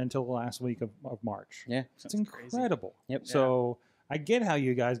weekend until the last week of March. Yeah. It's That's crazy. incredible. Yep. So I get how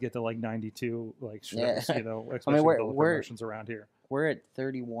you guys get to like 92 like shows, Yeah. especially with all the we're- promotions around here. We're at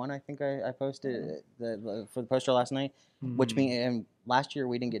 31. I think I posted for the poster last night, which Mhm. means and last year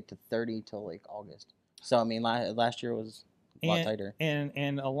we didn't get to 30 till like August. So I mean, last year was a lot tighter.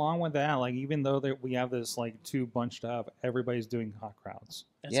 And along with that, like even though we have this like two bunched up, everybody's doing hot crowds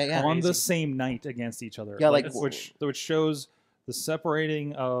That's Yeah. on the crazy. same night against each other. Yeah, like- which shows the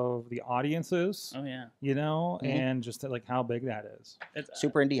separating of the audiences, Oh yeah. Mhm. and just like how big that is. It's,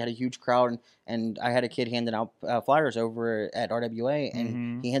 Super Indy had a huge crowd, and I had a kid handing out flyers over at RWA, and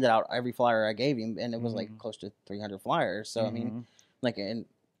Mhm. he handed out every flyer I gave him, and it was Mhm. like close to 300 flyers. So I mean, like, and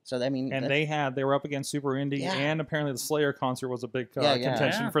so I mean, And they were up against Super Indy, Yeah. and apparently the Slayer concert was a big Yeah.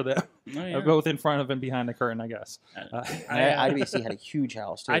 contention Yeah. for them, oh, yeah. both in front of and behind the curtain, I guess. IWC had a huge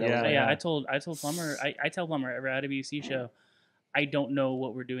house too. I, That was, yeah, yeah. I told Plummer, I tell Plummer every IWC show, I don't know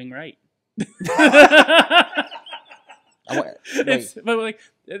what we're doing right. It's, but like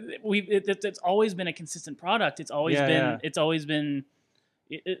it's always been a consistent product. It's always Yeah, been yeah. it's always been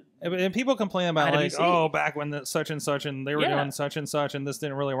And people complain about like, IWC. oh, back when such and such, and they were Yeah. doing such and such, and this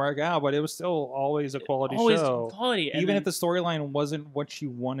didn't really work out, but it was still always a quality always show, quality. And even then- if the storyline wasn't what you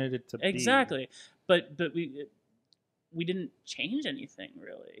wanted it to be. exactly, but we didn't change anything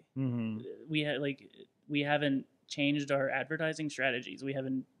really. hmm We haven't changed our advertising strategies. We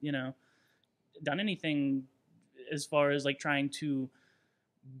haven't done anything as far as like trying to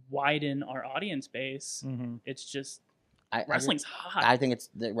widen our audience base. hmm It's just I wrestling's hot. I think it's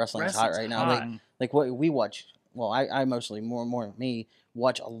the wrestling's hot right now. hot. Like what we watch. Well, I mostly more me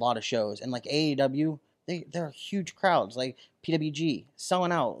watch a lot of shows, and like AEW they're huge crowds. Like PWG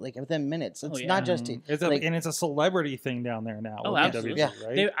selling out like within minutes. It's not just it's a celebrity thing down there now. Oh, with absolutely. PWG,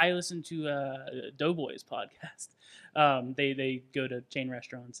 right? I listened to Doughboys podcast. They go to chain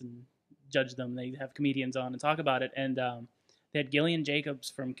restaurants and judge them. They have comedians on and talk about it. And they had Gillian Jacobs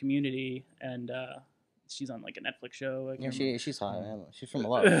from Community, and she's on like a Netflix show. She's hot. She's from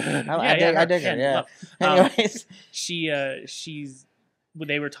Love. I dig her. Yeah. Anyways,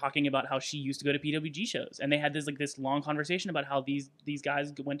 they were talking about how she used to go to PWG shows, and they had this long conversation about how these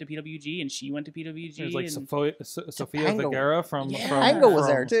guys went to PWG and she went to PWG. It was like Sophia Vergara from Topanga was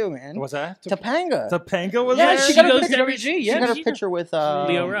there too, man. What's that? Topanga was there. She goes got to PWG. She got a picture with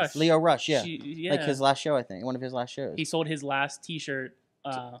Leo Rush. Leo Rush, yeah. Like his last show, I think. One of his last shows. He sold his last T-shirt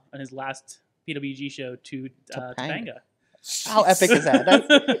on his last PWG show to Topanga. How epic is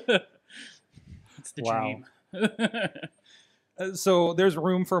that? It's the dream. So there's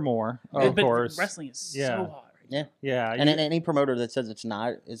room for more, of course. Wrestling is so hard. Yeah. And any promoter that says it's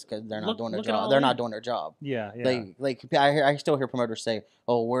not is because they're not doing their job. They're not doing their job. Yeah. Like I still hear promoters say,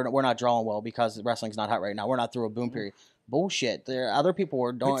 "Oh, we're not drawing well because wrestling's not hot right now. We're not through a boom period." Bullshit. There are other people who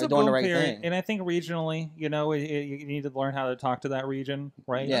are doing the right thing. And I think regionally, you need to learn how to talk to that region,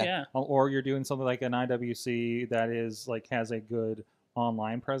 right? Yeah. Or you're doing something like an IWC that is like has a good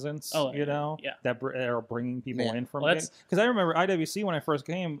online presence, that are bringing people in from it. Because I remember IWC when I first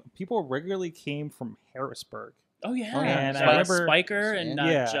came, people regularly came from Harrisburg. Oh yeah, and I remember Spiker and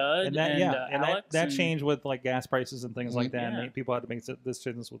Judd and Alex. That changed with like gas prices and things like that. And people had to make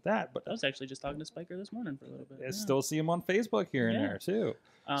decisions with that. But I was actually just talking to Spiker this morning for a little bit. I still see him on Facebook here and there too.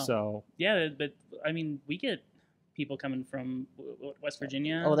 But I mean, we get people coming from West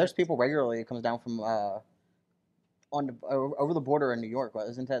Virginia. Oh, there's people regularly. It comes down from over the border in New York.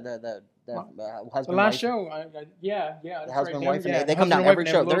 Isn't that the husband? The last show, the husband and wife, and they come down every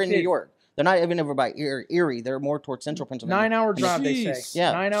show. They're in New York. They're not even over by Erie. They're more towards central Pennsylvania. 9-hour drive, they say.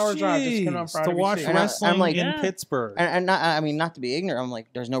 Yeah, 9-hour drive just come up for to watch wrestling like, in Pittsburgh. And not to be ignorant, I'm like,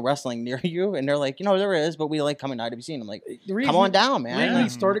 there's no wrestling near you, and they're like, there is, but we like coming to IWC, and I'm like, come on down, man. The reason he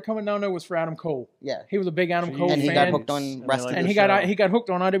started coming down there was for Adam Cole. Yeah, he was a big Adam Cole fan, and he got hooked on wrestling, and he got hooked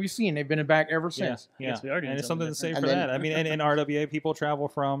on IWC, and they've been back ever since. Yeah, and it's something to say for that. I mean, and RWA people travel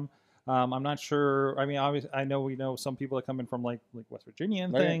from. I'm not sure. I mean, obviously, I know we know some people that come in from like West Virginia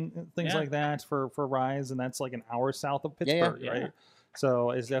and things like that for Rise, and that's like an hour south of Pittsburgh, right? So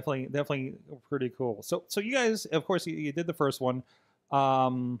it's definitely pretty cool. So you guys, of course, you did the first one,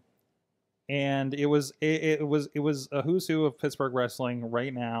 and it was a who's who of Pittsburgh wrestling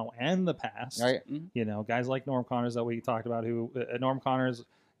right now and the past. Right. Guys like Norm Connors that we talked about. Who Norm Connors,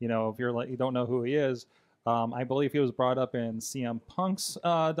 if you don't know who he is. I believe he was brought up in CM Punk's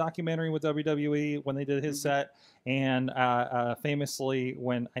documentary with WWE when they did his set, and famously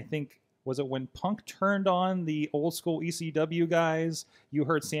when when Punk turned on the old school ECW guys, you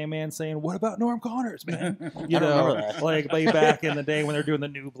heard Sandman saying, "What about Norm Connors, man?" Like way back in the day when they're doing the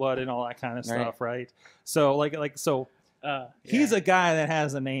New Blood and all that kind of stuff, right? So he's a guy that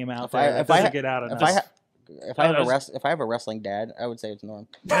has a name out there that doesn't get out enough. If I have a wrestling dad, I would say it's Norm.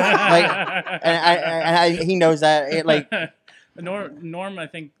 He knows that. Norm, I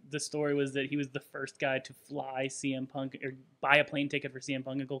think the story was that he was the first guy to fly CM Punk or buy a plane ticket for CM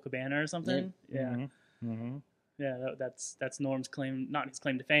Punk in Colt Cabana or something. Yeah, that's Norm's claim, not his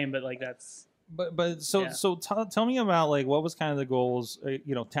claim to fame, but like that's. So tell me about like what was kind of the goals,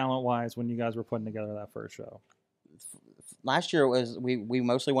 talent wise, when you guys were putting together that first show. Last year was we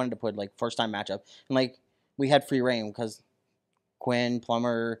mostly wanted to put like first time matchup, and like we had free reign because Quinn,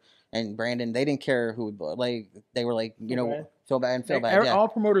 Plummer, and Brandon, they didn't care who they were like feel bad. All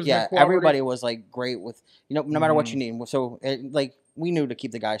promoters, everybody was like great with no matter what you need. So we knew to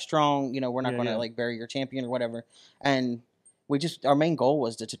keep the guys strong. We're not going to like bury your champion or whatever, and our main goal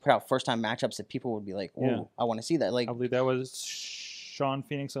was to put out first time matchups that people would be like, oh, I want to see that. Like I believe that was Sean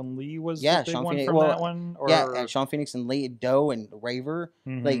Phoenix and Lee was the big Sean one Phoenix, from that one? Or... Sean Phoenix and Lee, Doe and Raver.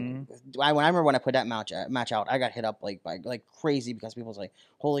 Mm-hmm. I remember when I put that match out, I got hit up by crazy because people was like,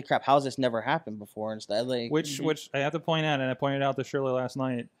 "Holy crap, how's this never happened before?" And stuff. Which I have to point out, and I pointed out to Shirley last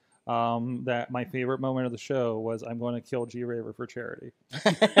night, that my favorite moment of the show was I'm going to kill G Raver for charity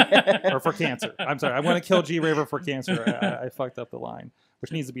or for cancer. I'm sorry, I'm going to kill G Raver for cancer. I fucked up the line,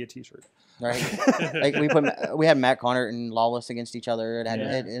 which needs to be a T-shirt. Right. We had Matt Connor and Lawless against each other. It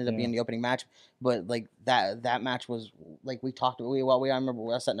ended up being the opening match, but like that match was like I remember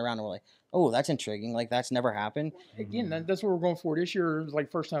we were sitting around and we're like, oh, that's intriguing. Like that's never happened. Again, that's what we're going for this year.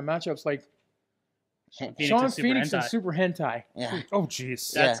 Like first time matchups, like Sean Phoenix and Super Hentai. Yeah. Oh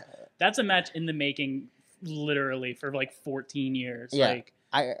jeez. That's a match in the making, literally for like 14 years. Yeah. Like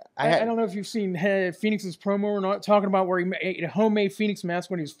I don't know if you've seen Phoenix's promo or not, talking about where he made a homemade Phoenix mask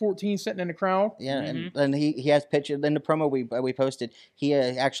when he was 14, sitting in the crowd. Yeah, and he has pictures in the promo we posted. He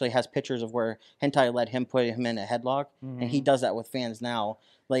actually has pictures of where hentai let him put him in a headlock, and he does that with fans now.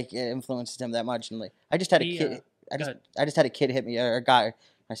 Like it influences him that much. And like I just had a kid. I just had a kid hit me, or a guy.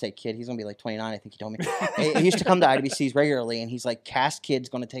 I say kid, he's gonna be like 29. I think he told me. He used to come to IWCs regularly, and he's like, "Cast kid's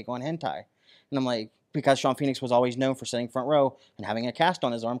gonna take on hentai," and I'm like. Because Sean Phoenix was always known for sitting front row and having a cast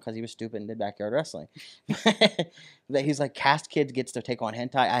on his arm because he was stupid and did backyard wrestling. That he's like, cast kids gets to take on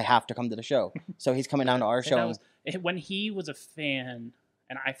hentai. I have to come to the show. So he's coming down to our show. When he was a fan,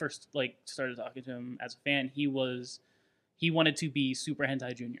 and I first started talking to him as a fan, he wanted to be Super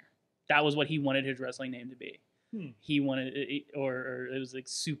Hentai Junior. That was what he wanted his wrestling name to be. He wanted it, or it was like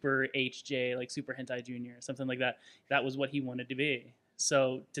Super HJ, like Super Hentai Junior, something like that. That was what he wanted to be.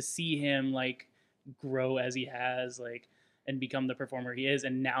 So to see him grow as he has, and become the performer he is,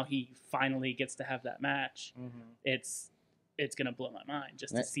 and now he finally gets to have that match. It's gonna blow my mind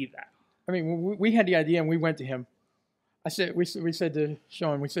just to see that. I mean, we had the idea and we went to him. We said to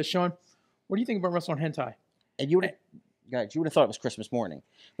Sean, Sean, what do you think about wrestling hentai? And you would have thought it was Christmas morning.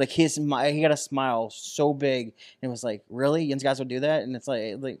 Like he got a smile so big, and it was like, really, you guys would do that? And it's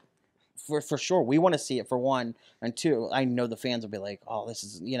like. For sure, we want to see it for one, and two, I know the fans will be like, "Oh, this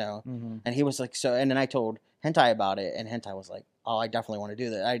is And he was like, "So," and then I told Hentai about it, and Hentai was like, "Oh, I definitely want to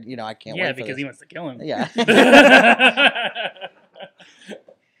do that. I can't wait." Yeah, because he wants to kill him. Yeah,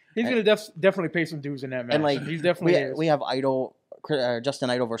 he's gonna definitely pay some dues in that match. And he's definitely we have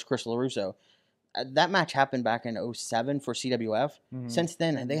Justin Idol versus Chris LaRusso. That match happened back in 2007 for CWF. Since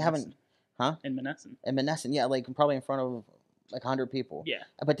then, and they haven't, In Menneson. In Menneson, yeah, probably in front of. 100 people. Yeah.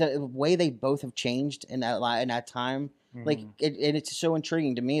 But the way they both have changed in that time, it's so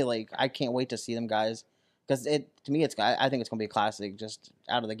intriguing to me. I can't wait to see them guys, because I think it's gonna be a classic just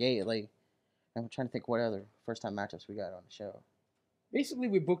out of the gate. I'm trying to think what other first time matchups we got on the show. Basically,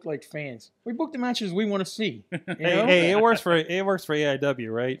 we booked fans. We booked the matches we want to see. Hey, it works for AIW,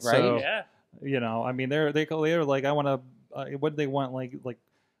 right? Right. So, yeah. I mean, they're like, I want to. What do they want? Like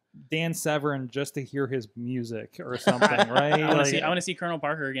Dan Severn just to hear his music or something, right? I want to see Colonel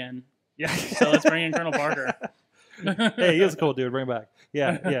Parker again. Yeah. So let's bring in Colonel Parker. Hey, he is a cool dude. Bring him back.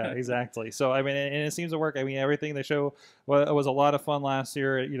 Yeah, exactly. So I mean, and it seems to work. I mean, everything they show was a lot of fun last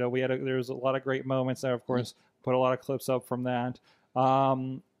year. There was a lot of great moments there. Of course, put a lot of clips up from that.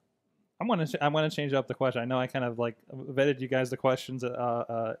 I'm gonna change up the question. I know I kind of vetted you guys the questions in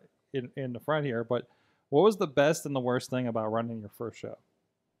the front here, but what was the best and the worst thing about running your first show?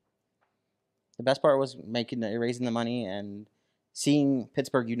 The best part was raising the money and seeing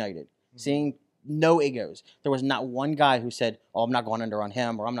Pittsburgh united, seeing no egos. There was not one guy who said, "Oh, I'm not going under on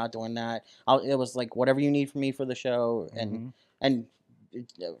him," or "I'm not doing that." It was like, whatever you need from me for the show, and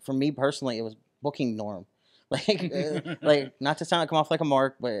for me personally, it was booking norm. Not to sound come off like a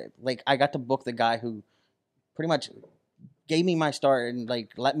mark, but I got to book the guy who pretty much gave me my start and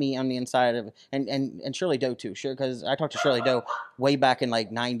let me on the inside of and Shirley Doe too. Sure, because I talked to Shirley Doe way back in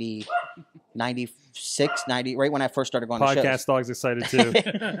 96, 90, right when I first started going to shows. Podcast Dog's excited too.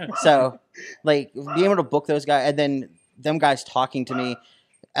 So, being able to book those guys, and then them guys talking to me,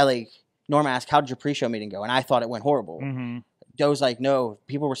 Norm asked, "How did your pre-show meeting go?" And I thought it went horrible. Doe's like, "No,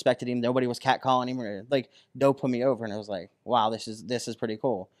 people respected him. Nobody was catcalling him." Or, Doe put me over, and it was like, "Wow, this is pretty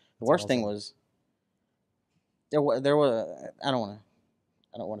cool." The worst thing was there was I don't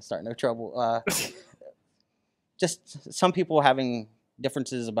want to start no trouble. Just some people having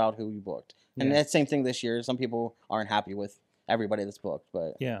differences about who you booked. And that same thing this year. Some people aren't happy with everybody that's booked,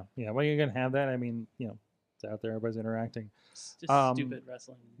 but yeah. Well, you're gonna have that. I mean, it's out there. Everybody's interacting. It's just stupid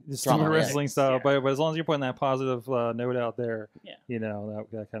wrestling. Stupid wrestling stuff. But as long as you're putting that positive note out there, yeah.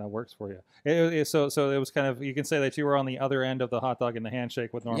 That kind of works for you. So it was kind of, you can say that you were on the other end of the hot dog and the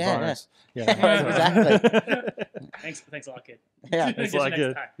handshake with Norm Connors. Yeah. Exactly. Thanks a lot, kid. Yeah, thanks a lot,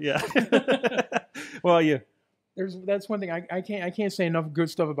 kid. Yeah. Well, that's one thing I can't say enough good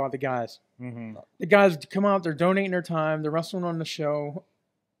stuff about the guys. Mm-hmm. The guys come out, they're donating their time, they're wrestling on the show.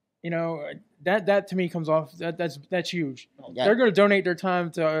 That to me comes off that's huge. Yeah. They're going to donate their time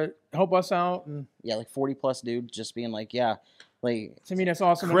to help us out, and 40 plus dudes just being to me that's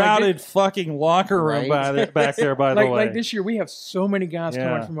awesome. Crowded fucking locker room back there. By the way, this year we have so many guys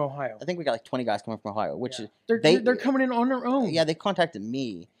coming from Ohio. I think we got 20 guys coming from Ohio, which they're coming in on their own. Yeah, they contacted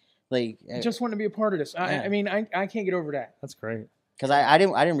me. Just wanting to be a part of this. I mean, I can't get over that. That's great. Because I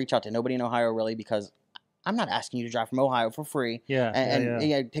didn't reach out to nobody in Ohio really, because I'm not asking you to drive from Ohio for free.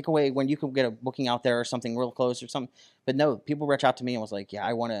 And take away when you can get a booking out there or something real close or something. But no, people reach out to me and was like, "Yeah,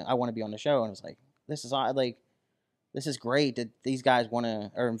 I want to be on the show." And it was like, this is this is great that these guys want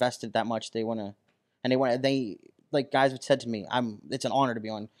to or invested that much. They want to, and they like guys have said to me, it's an honor to be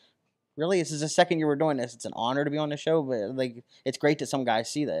on. Really, this is the second year we're doing this. It's an honor to be on the show, but like it's great that some guys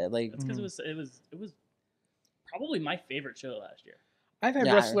see that. Like That's because it was probably my favorite show last year. I've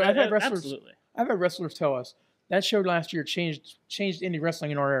had wrestlers tell us that show last year changed indie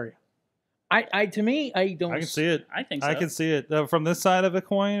wrestling in our area. To me, I don't. I can see it. I think so. I can see it from this side of the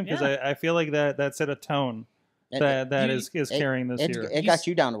coin because I feel like that set a tone that is carrying this year. It got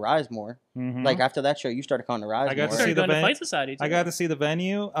you down to Rise more. Mm-hmm. Like after that show, you started coming to Rise. I got more. to see the Fight Society. Too. I got to see the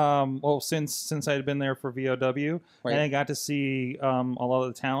venue. Well, since I had been there for VOW, Right. and I got to see a lot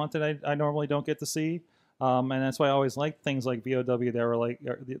of the talent that I normally don't get to see. And that's why I always like things like VOW. They were like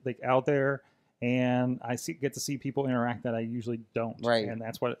out there, and I get to see people interact that I usually don't. Right. And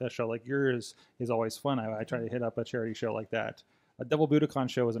that's what a show like yours is always fun. I try to hit up a charity show like that. A Double Budokan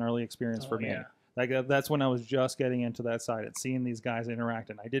show was an early experience for me. Yeah. Like that's when I was just getting into that side and seeing these guys interact,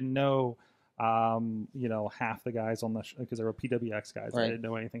 and I didn't know, half the guys on the because there were PWX guys right. I didn't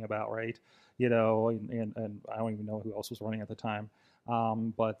know anything about, right? And I don't even know who else was running at the time.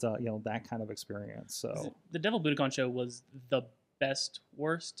 But that kind of experience. So the Devil Budokan show was the best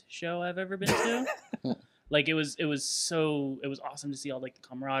worst show I've ever been to. Like it was awesome to see all like the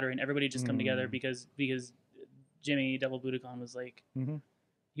camaraderie and everybody just come together because Jimmy Devil Budokan was like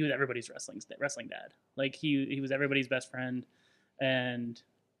he was everybody's wrestling dad. Like he was everybody's best friend, and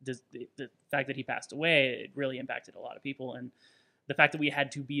the fact that he passed away, it really impacted a lot of people, and the fact that we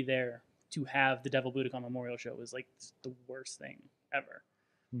had to be there to have the Devil Budokan Memorial Show was like the worst thing ever.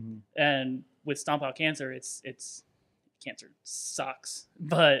 And with Stomp Out Cancer, it's cancer sucks,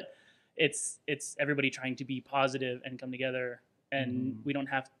 but it's everybody trying to be positive and come together, and we don't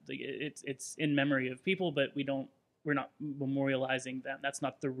have it's in memory of people, but we're not memorializing them. That's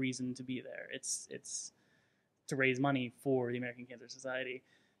not the reason to be there. It's to raise money for the American Cancer Society.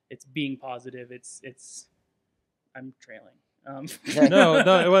 It's being positive. It's I'm trailing. No.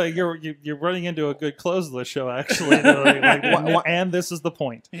 Well, you're running into a good close of the show, actually. And this is the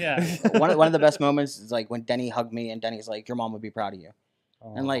point. Yeah. One of the best moments is like when Denny hugged me, and Denny's like, "Your mom would be proud of you."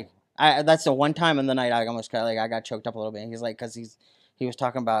 Oh. And like, that's the one time in the night I almost I got choked up a little bit. And he's like, because he was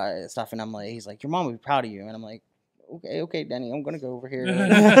talking about stuff, and I'm like, he's like, "Your mom would be proud of you," and I'm like, okay, Denny, I'm gonna go over here.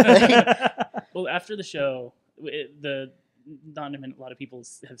 Well, after the show, not a lot of people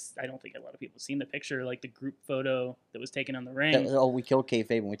have. I don't think a lot of people have seen the picture, like the group photo that was taken on the ring. We killed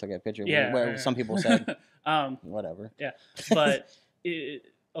kayfabe when we took that picture. Yeah, some people said, whatever. Yeah, but a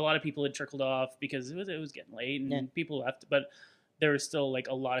lot of people had trickled off because it was getting late and people left. But there was still like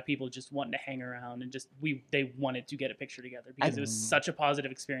a lot of people just wanting to hang around and they wanted to get a picture together because it was such a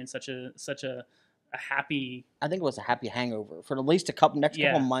positive experience, such a happy. I think it was a happy hangover for at least couple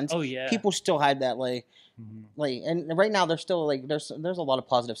months. Oh yeah. People still had that and right now there's still there's a lot of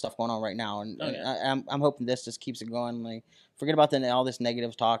positive stuff going on right now, and I'm hoping this just keeps it going. Like forget about all this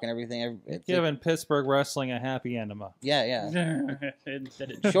negative talk and everything. Giving Pittsburgh wrestling a happy enema. Yeah.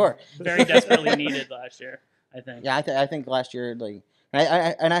 Sure. Very desperately needed last year, I think. Yeah, I think last year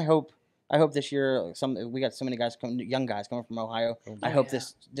I hope this year we got so many guys young guys coming from Ohio. I hope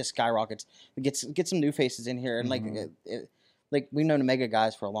this skyrockets. Get some new faces in here, and like we've known the mega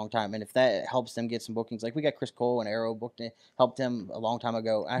guys for a long time, and if that helps them get some bookings, like we got Chris Cole and Arrow booked, helped them a long time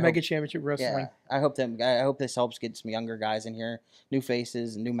ago. Championship Wrestling. Yeah, I hope this helps get some younger guys in here, new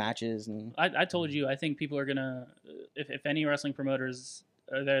faces and new matches. And I told you, I think people are gonna, if any wrestling promoters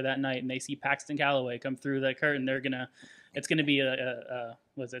are there that night and they see Paxton Calloway come through that curtain, it's gonna be a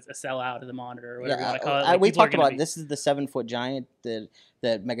sellout of the Monitor or whatever you want to call it. Like, we talked about this is the 7-foot giant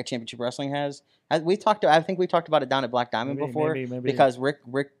that Mega Championship Wrestling has. I think we talked about it down at Black Diamond before, maybe. Because Rick,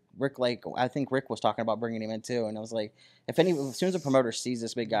 I think Rick was talking about bringing him in too, and I was like, as soon as a promoter sees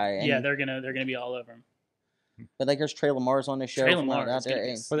this big guy, they're gonna be all over him. But like, there's Trey Lamar's on the show. Trey Lamar out there,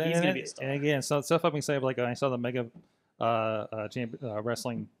 he's gonna be a star. And again, so stuff like me say, like I saw the Mega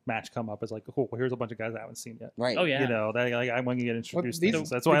wrestling match come up. It's like, cool. Well, here's a bunch of guys I haven't seen yet. Right. Oh yeah. I'm going to get introduced. Well, to things.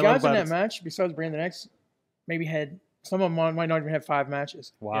 That's why the I love guys in about that match, besides Brandon X, maybe had. Some of them might not even have 5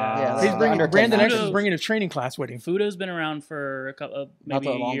 matches. Wow. Yeah, Brandon X is bringing a training class with him. Fudo's been around for a couple, maybe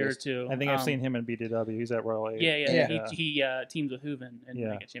a year or two. I think I've seen him in BDW. He's at Royal Eight. Yeah. He teams with Hooven and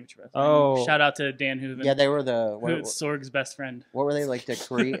Mega Championship Wrestling. Oh. Shout out to Dan Hooven. Yeah, they were Sorg's best friend. What were they like? The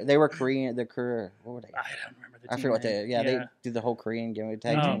Korean? They were Korean. What were they? I don't remember the team. I forget what they. Yeah, they do the whole Korean game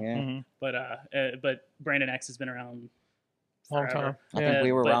tag team. Yeah. Mm-hmm. But Brandon X has been around. Long time. I think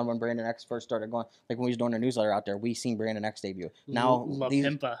we were around when Brandon X first started going. Like when we was doing our newsletter out there, we seen Brandon X debut. Now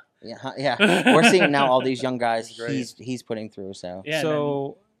Pimpa. Yeah. We're seeing now all these young guys he's putting through. So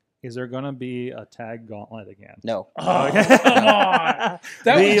So is there going to be a tag gauntlet again? No. Oh, Okay. come on. That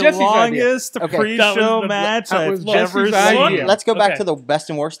was The Jesse's idea. longest Okay. pre-show That was the- match that I've was ever Jesse's idea. seen. Let's go back Okay. to the best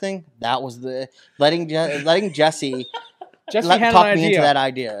and worst thing. That was the letting Jesse Jesse let, had talk an me idea. into that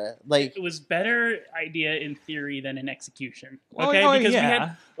idea. Like, It was better idea in theory than in execution. Oh, Okay, oh, because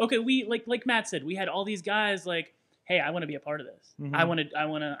yeah. we had like Matt said, we had all these guys like, hey, I want to be a part of this. Mhm. I want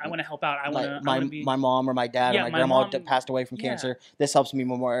to help out. I want to like be. my mom or my dad Yeah, or my my grandma mom- passed away from yeah. cancer. This helps me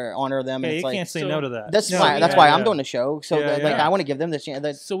more honor them. Yeah, and you it's like can't say so- no to that. that's No, why yeah, I'm yeah. doing the show. So Yeah, that, like yeah. I want to give them this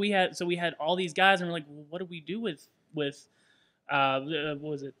chance. So we had all these guys, and we're like, well, what do we do with what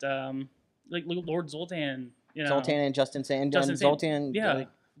was it like Lord Zoltan? You know, Zoltan and Justin Sand Justin and Sand- Zoltan Yeah, like,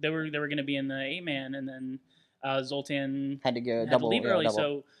 they were going to be in the 8-man, and then Zoltan had to go had double. to leave yeah, early. double.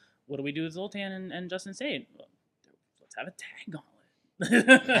 So what do we do with Zoltan and Justin Sade? Well, let's have a tag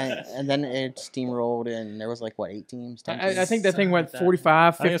gauntlet. and then it steamrolled, and there was like what 8 teams? 10 teams? I think that thing Something went like that.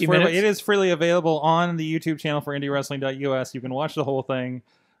 45, I think 50 it's freely- minutes. it is freely available on the YouTube channel for IndieWrestling.us. You can watch the whole thing.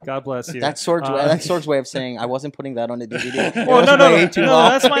 God bless you. That's Sorg's way of saying I wasn't putting that on the DVD. It Well, was no, way too no, long.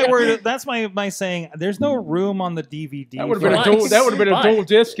 that's my word. That's my saying. There's no room on the DVD. That would have been a But- dual. That would have been a but- dual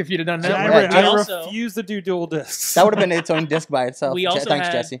disc if you'd have done that. I, Yeah, I also- refuse to do dual discs. That would have been its own disc by itself. we also Thanks,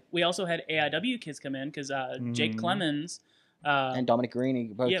 had Jesse. we also had AIW kids come in because Jake Mhm. Clemens And Dominic Greeny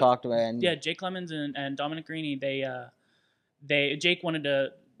both yeah, talked about. And yeah, Jake Clemens and Dominic Greeny, Jake wanted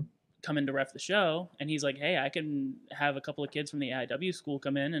to come in to ref the show, and he's like, hey, I can have a couple of kids from the AIW school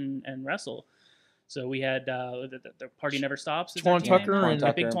come in and wrestle. So we had the Party Never Stops. is their Twan team name Tucker now?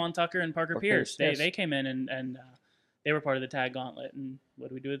 and- Big Twan Tucker and Parker Pierce. Pierce, They came in and they were part of the tag gauntlet. And what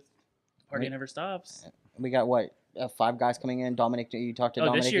do we do with Party Right. Never Stops? we got what 5 guys coming in. Dominic, you talked to Oh,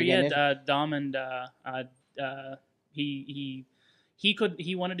 Dominic this year, again. yeah, Dom and he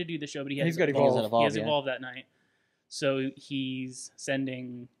wanted to do the show, but he He's got has evolved. He has yeah. evolved that night. So he's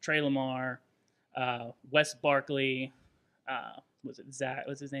sending Trey Lamar, Wes Barkley, was it Zach?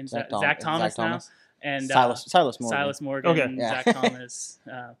 What's his name? Zach Zach Thomas now, Thomas. and Silas Morgan. Silas Morgan, Okay. Yeah. Zach Thomas,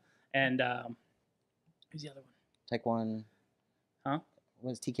 and who's the other one? Take one. Huh?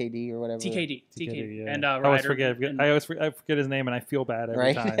 Was TKD or whatever? TKD, yeah. and I always Ryder. forget. and- I forget his name, and I feel bad every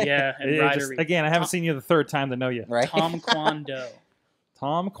Right? time. yeah, and It Ryder just- Reed. again, I haven't Tom- seen you the third time to know you. Right. Tom Kwando.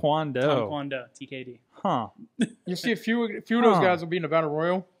 Tom Kwando. Tom Kwando, TKD. Huh. You'll see a few of those Huh. guys will be in the Battle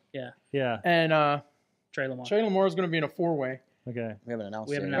Royal, Yeah. and Trey Lamar. Trey Lamar is going to be in a 4-way. Okay. We haven't announced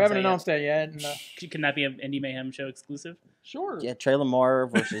We haven't it. We haven't that announced that yet. And, Can that be an Indie Mayhem show exclusive? sure. Yeah, Trey Lamar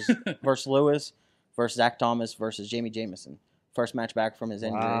versus Lewis versus Zach Thomas versus Jamie Jamison. First match back from his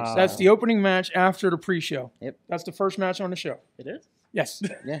injury. Wow. so- That's the opening match after the pre-show. Yep. That's the first match on the show. It is? Yes.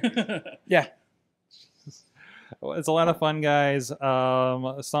 Yeah. Yeah. It's a lot of fun, guys.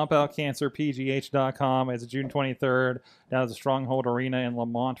 Stomp Out Cancer, PGH.com. It's June 23rd down at the Stronghold Arena in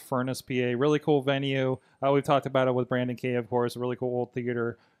Lamont Furnace, PA. Really cool venue. We've talked about it with Brandon K, of course. A really cool old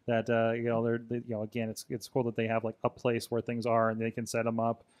theater that again, it's cool that they have like a place where things are and they can set them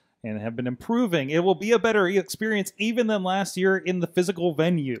up and have been improving. It will be a better experience even than last year in the physical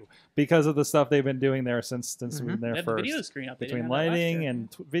venue because of the stuff they've been doing there since we've been They there had the first. video screen up. They Between didn't have that last lighting year.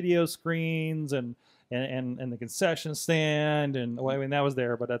 and video screens and the concession stand, and well, I mean that was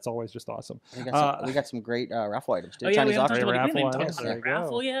there, but that's always just awesome. We got some great raffle items. Too. Oh, yeah, we Chinese haven't auction, talked about, we haven't Raffle even items, talked there about you go.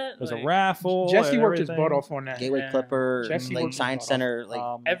 raffle yet. There's a Like, raffle. Jesse and worked his everything. butt off on that. Gateway Yeah. Clipper, Jesse like worked Science his butt Center,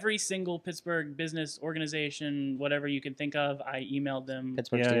 like every single Pittsburgh business organization, whatever you can think of, I emailed them.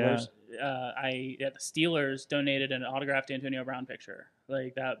 Pittsburgh Yeah, Steelers. The Steelers donated an autographed Antonio Brown picture.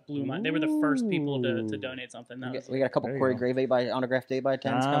 Like that blew my. They were the first people to Ooh. donate something. That was We got a couple There you Corey go. Grave 8x autographed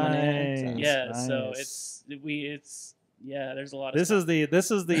 8x10s coming in. Nice. yeah. So Nice. there's a lot of. This stuff.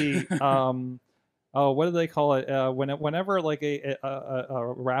 is the what do they call it? Whenever like a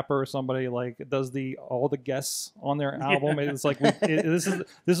rapper or somebody like does all the guests on their album, it's like this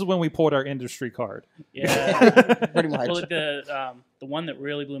is when we pulled our industry card. Yeah. Pretty much. Well, the one that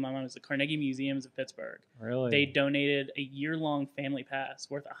really blew my mind was the Carnegie Museums of Pittsburgh. Really? They donated a year-long family pass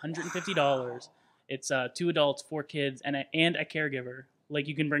worth $150. It's 2 adults, 4 kids, and a caregiver. Like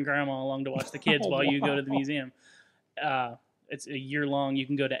you can bring grandma along to watch the kids while you go to the museum. It's a year-long. You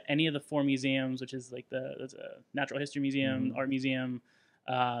can go to any of the 4 museums, which is like there's a Natural History Museum, Art Museum,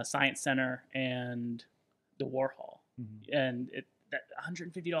 Science Center, and the War Hall. And that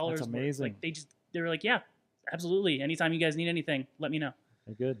 $150. That's amazing. Like they were like, yeah, absolutely. Anytime you guys need anything, let me know.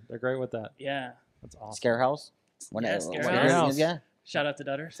 They're good. They're great with that. Yeah. That's awesome. Scare House. Scare House. Yeah. Shout out to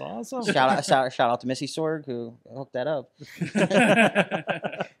Dutters. That's awesome. Shout out to Missy Sorg who hooked that up.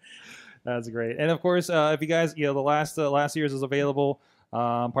 That's great. And of course, if you guys, the last year's is available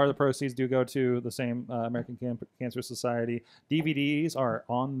Part of the proceeds do go to the same American Cancer Society. DVDs are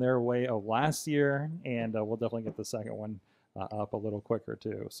on their way of last year, and we'll definitely get the second one up a little quicker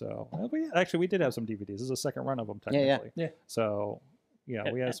too. So we did have some DVDs. This is the second run of them technically. Yeah. So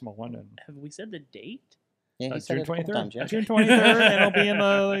yeah, we had some one. And Have we said the date? Yeah, he said June it a couple 23rd. times, yeah. June 23rd, and it'll be in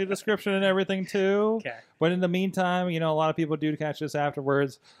the description and everything too. Okay. But in the meantime, a lot of people do catch this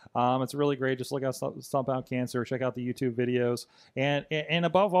afterwards. It's really great. Just look out Stomp Out Cancer. Check out the YouTube videos, and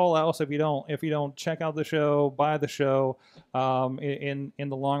above all else, if you don't check out the show, buy the show. In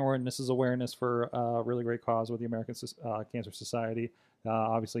the long run, this is awareness for a really great cause with the American Cancer Society.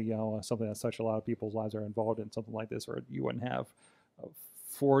 Obviously, something that's touched a lot of people's lives are involved in something like this, or you wouldn't have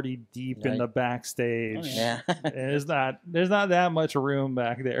 40 deep in the backstage. Oh, Yeah. There's not that much room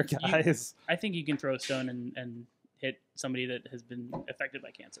back there, guys. I think you can throw a stone and hit somebody that has been affected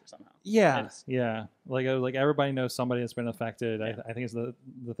by cancer somehow. Yeah, It's- yeah. Like everybody knows somebody that's been affected. Yeah. I think it's the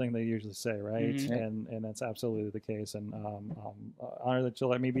thing they usually say, right? Mhm. And that's absolutely the case. And honored that you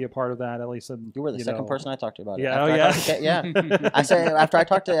let me be a part of that, at least. You were the second person I talked to about it. Yeah, After I said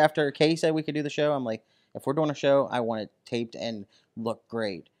after Katie said we could do the show, I'm like, if we're doing a show, I want it taped and look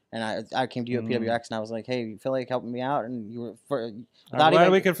great. And I came to you at PWX and I was like, hey, you feel like helping me out? And you were I'm glad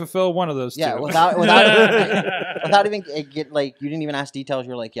we could fulfill one of those two. without even you didn't even ask details. You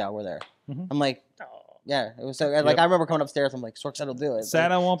were like, yeah, we're there. Mhm. I'm like, Oh. yeah, it was so like I remember coming upstairs. I'm like, Sork said he'll do it.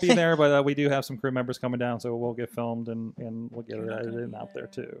 Sad I won't be there, but we do have some crew members coming down, so we'll get filmed and we'll get it edited out there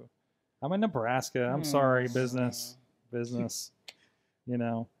too. I'm in Nebraska. I'm sorry, business. Next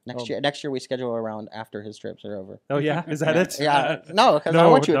year we schedule around after his trips are over. Oh yeah, is that it? Yeah, no, because I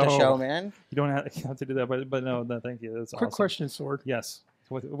want you at the show, man. You don't have to do that, but no, thank you. That's Quick awesome. question, Sork. Yes.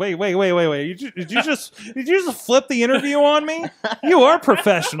 Wait. Did you just flip the interview on me? You are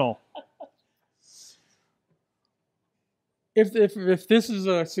professional. If this is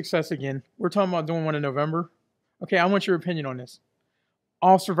a success again, we're talking about doing one in November. Okay, I want your opinion on this.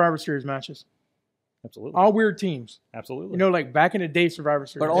 All Survivor Series matches, Absolutely. all weird teams. Absolutely. Like back in the day, Survivor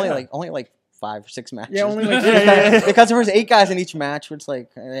Series. But only like 5 or 6 matches. Yeah, only like because there was 8 guys in each match. Which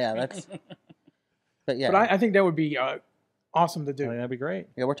that's. But yeah, But I think that would be awesome to I do. think that'd be great.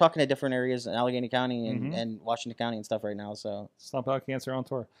 yeah, we're talking to different areas in Allegheny County and Washington County and stuff right now. So Stomp Out Cancer on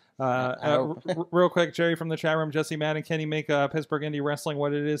tour. I hope. Real quick, Jerry from the chat room, Jesse Madden, can you make Pittsburgh Indie Wrestling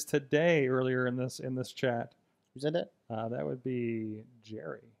what it is today? Earlier in this chat, who said that? that would be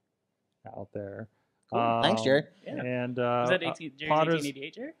Jerry out there. Cool. Thanks, Jerry. Yeah. And Is that Jerry's Potter's.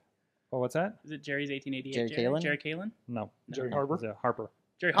 1888, Jerry? Oh, what's that? Is it Jerry's 1888? Jerry Kalin? Jerry Kalin? No, Jerry No. Harper. Yeah, Harper.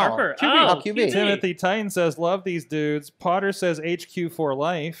 Jerry Oh, Harper. QB. Oh, Oh, QB. Timothy Titan says, "Love these dudes." Potter says, "HQ for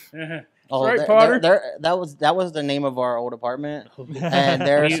life." Oh, Right, Potter. That was the name of our old apartment, and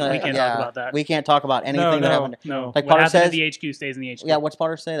there's we can't talk about that. We can't talk about anything that happened. No, Like what Potter happened says- at the HQ stays in the HQ. Yeah, what's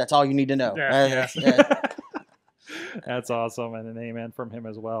Potter say? That's all you need to know. Yeah. That's awesome, and an amen from him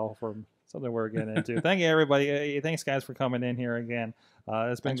as well from something we're getting into. Thank you, everybody. Thanks, guys, for coming in here again.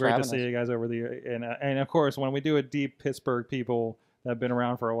 It's been Thanks for great to having see us. you guys over the and of course, when we do a deep Pittsburgh people that have been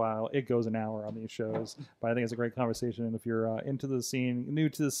around for a while, it goes an hour on these shows. But I think it's a great conversation, and if you're into the scene, new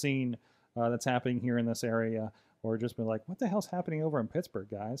to the scene that's happening here in this area, or just been like, what the hell's happening over in Pittsburgh,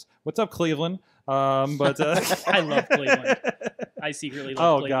 guys? What's up, Cleveland? But I love Cleveland. I secretly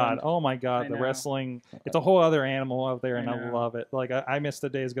love Cleveland. God, oh my God, I the know. wrestling, it's a whole other animal out there, and I I know. love it. Like I missed the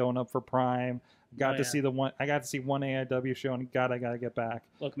days going up for Prime. Got Oh, to yeah. see one AIW show, and God, I gotta get back.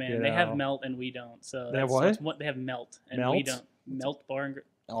 Look, man, You they have know. Melt and we don't. So They have that's what? They have Melt and Melt? we don't. Melt Bar and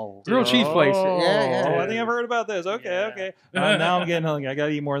Oh, Grilled cheese place. Yeah. Oh, I think I've heard about this. Okay, Yeah. okay. Now I'm getting hungry. I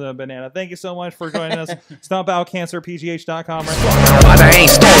gotta eat more than a banana. Thank you so much for joining us. Stomp Out Cancer, PGH.com. But I ain't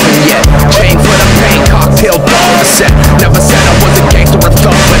starving yet. Chain for the pain, cocktail ball the set. Never said I was a gangster or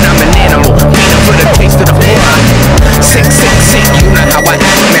thug, but I'm an animal. Peanut for the taste of the blood. Sick, you know how I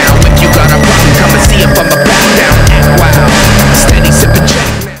act now. If you got a problem, come and see if I'm a back down. Wow, steady sipping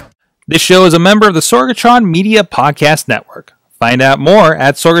check now. This show is a member of the Sorgatron Media Podcast Network. Find out more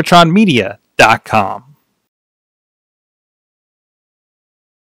at sorgatronmedia.com.